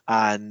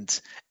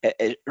 And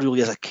it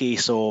really is a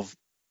case of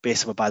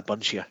best of a bad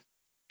bunch here.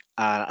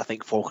 And I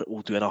think Falkirk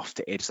will do enough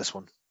to edge this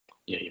one.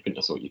 Yeah, you wouldn't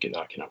have thought you'd get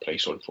that kind of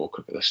price on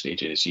Falkirk at this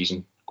stage of the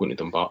season, going to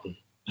Dumbarton.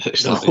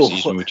 It's not the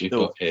season, would you?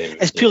 No. But,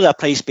 it's purely a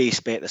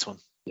price-based bet, this one.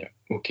 Yeah,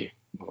 okay.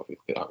 I'll have a look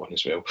at that one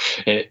as well.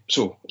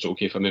 So, is it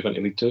okay if I move into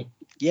League Two?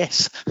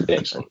 Yes.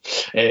 Excellent.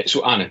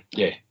 So, Annan,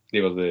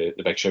 they were the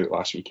big shout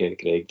last weekend,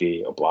 Greg.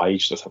 They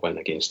obliged with a win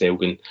against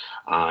Elgin,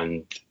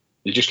 and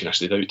they just kind of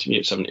stood out to me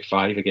at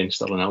 75 against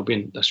Stirling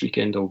Albion this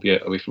weekend,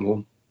 albeit away from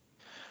home.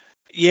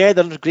 Yeah,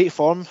 they're in great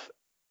form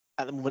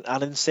at the moment.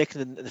 Annan's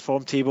second in the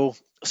form table,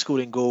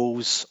 scoring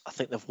goals. I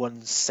think they've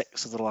won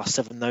 6 of the last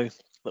 7 now.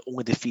 The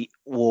only defeat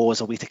was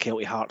away to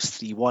Kelty Hearts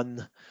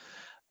 3-1.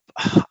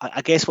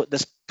 I guess what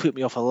this put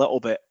me off a little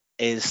bit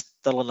is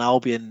Stirling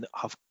Albion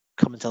have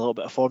come into a little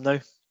bit of form now.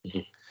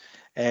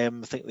 I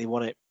think they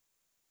won it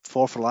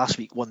 4 for last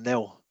week,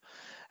 1-0,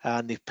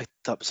 and they've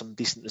picked up some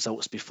decent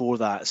results before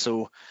that.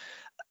 So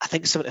I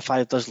think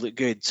 75 does look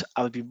good.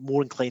 I would be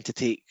more inclined to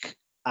take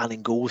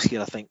Annan goals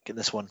here, I think, in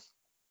this one,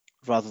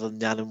 rather than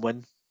the Annan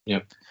win.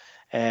 Yeah.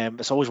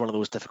 It's always one of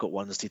those difficult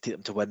ones. Do you take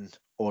them to win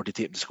or do you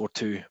take them to score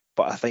 2?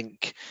 But I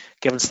think,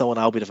 given Stirling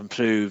Albion have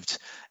improved,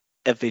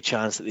 every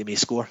chance that they may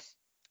score.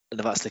 And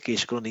if that's the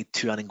case, you're going to need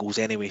 2 Annan goals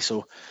anyway.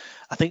 So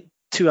I think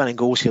 2 Annan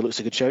goals here looks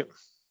a good shout.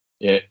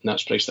 Yeah, and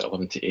that's priced at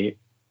 11-8.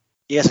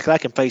 Yeah, it's a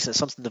cracking price. It's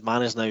something they've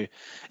managed now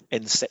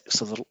in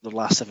 6 of the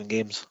last 7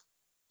 games.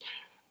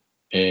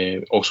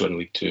 Also in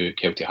League Two,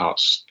 Kelty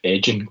Hearts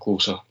edging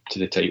closer to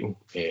the title.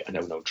 A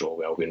 0-0 draw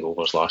with Albion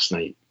Rovers last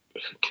night.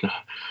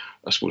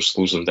 I suppose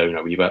slows them down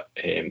a wee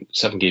bit.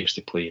 7 games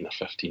to play and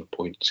they're 15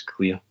 points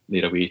clear.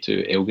 They're away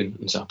to Elgin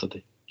on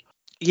Saturday.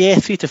 Yeah,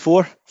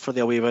 3-4 for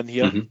the away win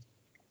here.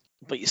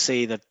 But you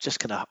say they're just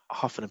kind of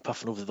huffing and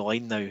puffing over the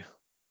line now.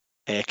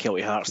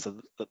 Kelty Hearts, they're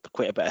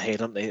quite a bit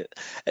ahead, aren't they, at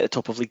the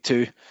top of League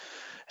Two?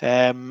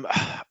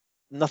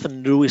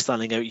 Nothing really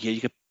standing out here.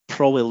 You could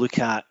probably look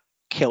at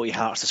Kelty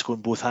Hearts to score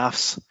in both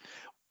halves,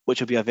 which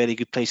would be a very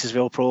good price as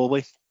well,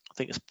 probably. I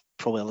think it's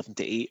probably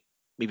 11-8,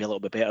 maybe a little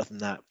bit better than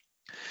that.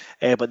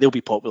 But they'll be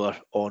popular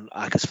on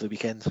Acas for the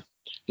weekend.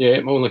 Yeah,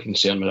 my only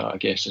concern with that, I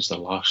guess, is the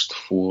last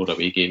 4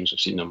 away games. I've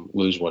seen them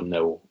lose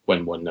 1-0,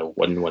 win 1-0,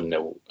 win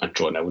 1-0, and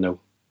draw 0-0.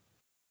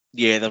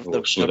 Yeah, they're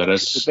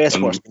the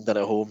best worst thing done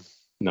at home.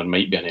 And there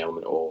might be an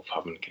element of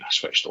having kind of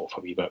switched off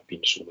a wee bit,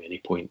 being so many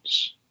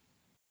points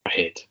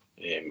ahead.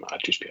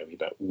 I'd just be a wee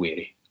bit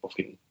wary of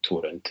getting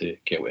tore into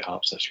Kelty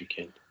Hearts this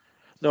weekend.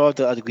 No, I'd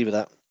agree with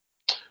that.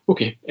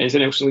 Okay,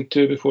 anything else in League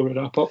Two before we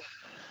wrap up?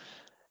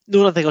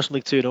 No, nothing else in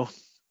League Two, no.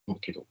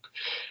 Okay, doke.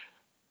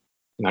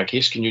 In that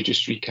case, can you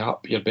just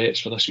recap your bets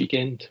for this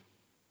weekend?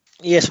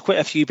 Yes, quite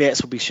a few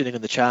bets will be shooting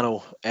on the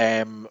channel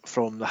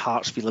from the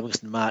Hearts v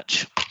Livingston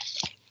match.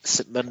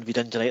 St Mirren v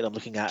Dundee United I'm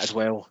looking at as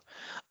well.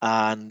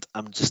 And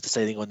I'm just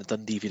deciding on the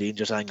Dundee v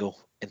Rangers angle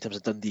in terms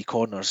of Dundee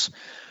corners.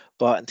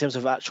 But in terms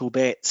of actual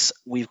bets,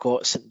 we've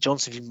got St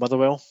Johnstone v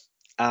Motherwell,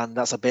 and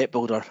that's a bet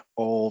builder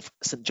of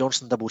St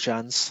Johnstone double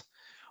chance,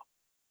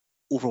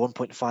 over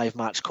 1.5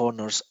 match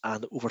corners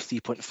and over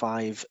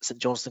 3.5 St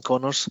Johnstone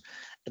corners,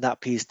 and that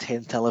pays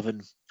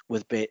 10-11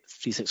 with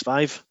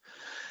Bet365.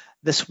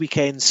 This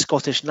weekend,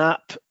 Scottish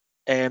Nap.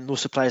 No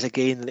surprise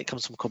again that it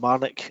comes from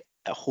Kilmarnock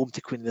at home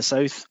to Queen of the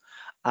South.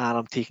 And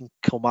I'm taking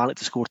Kilmarnock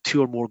to score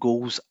 2 or more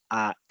goals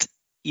at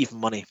even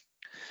money.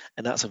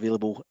 And that's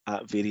available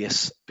at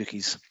various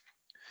bookies.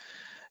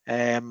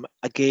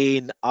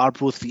 Again,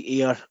 Arbroath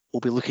v Ayr,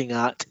 we'll be looking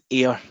at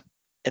Ayr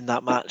in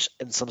that match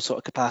in some sort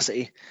of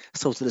capacity.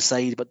 Still to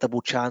decide, but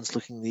double chance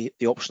looking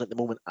the option at the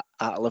moment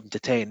at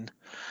 11-10.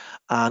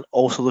 And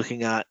also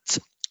looking at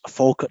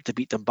Falkirk to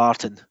beat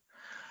Dumbarton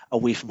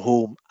away from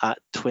home at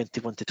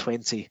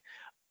 21-20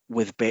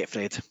 with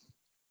Betfred.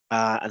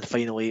 And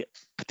finally,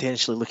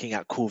 potentially looking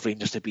at Cove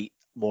Rangers to beat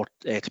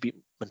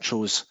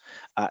Montrose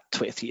at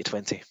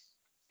 23-20.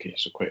 Okay,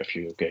 so quite a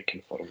few will get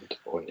confirmed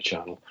on the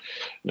channel.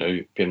 Now,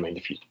 bear in mind,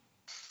 if you're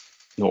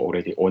not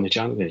already on the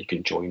channel, then you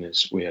can join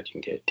us where you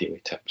can get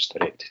daily tips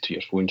directly to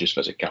your phone. Just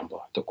visit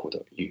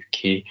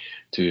gambler.co.uk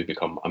to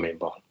become a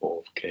member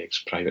of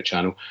Greg's private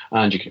channel.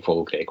 And you can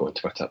follow Greg on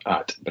Twitter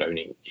at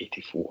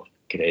Browning84.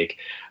 Greg.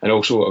 And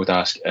also I would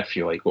ask, if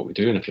you like what we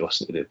do and if you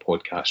listen to the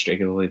podcast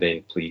regularly,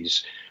 then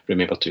please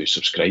remember to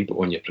subscribe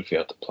on your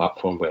preferred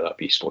platform, whether that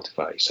be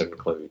Spotify,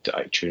 SoundCloud,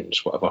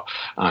 iTunes, whatever.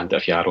 And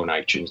if you are on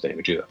iTunes, then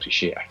we do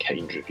appreciate a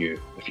kind review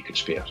if you could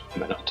spare a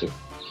minute or two.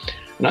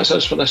 And that's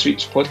us for this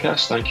week's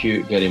podcast. Thank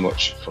you very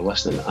much for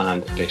listening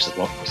and best of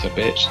luck with your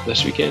bets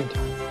this weekend.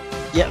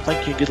 Yeah,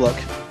 thank you. Good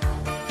luck.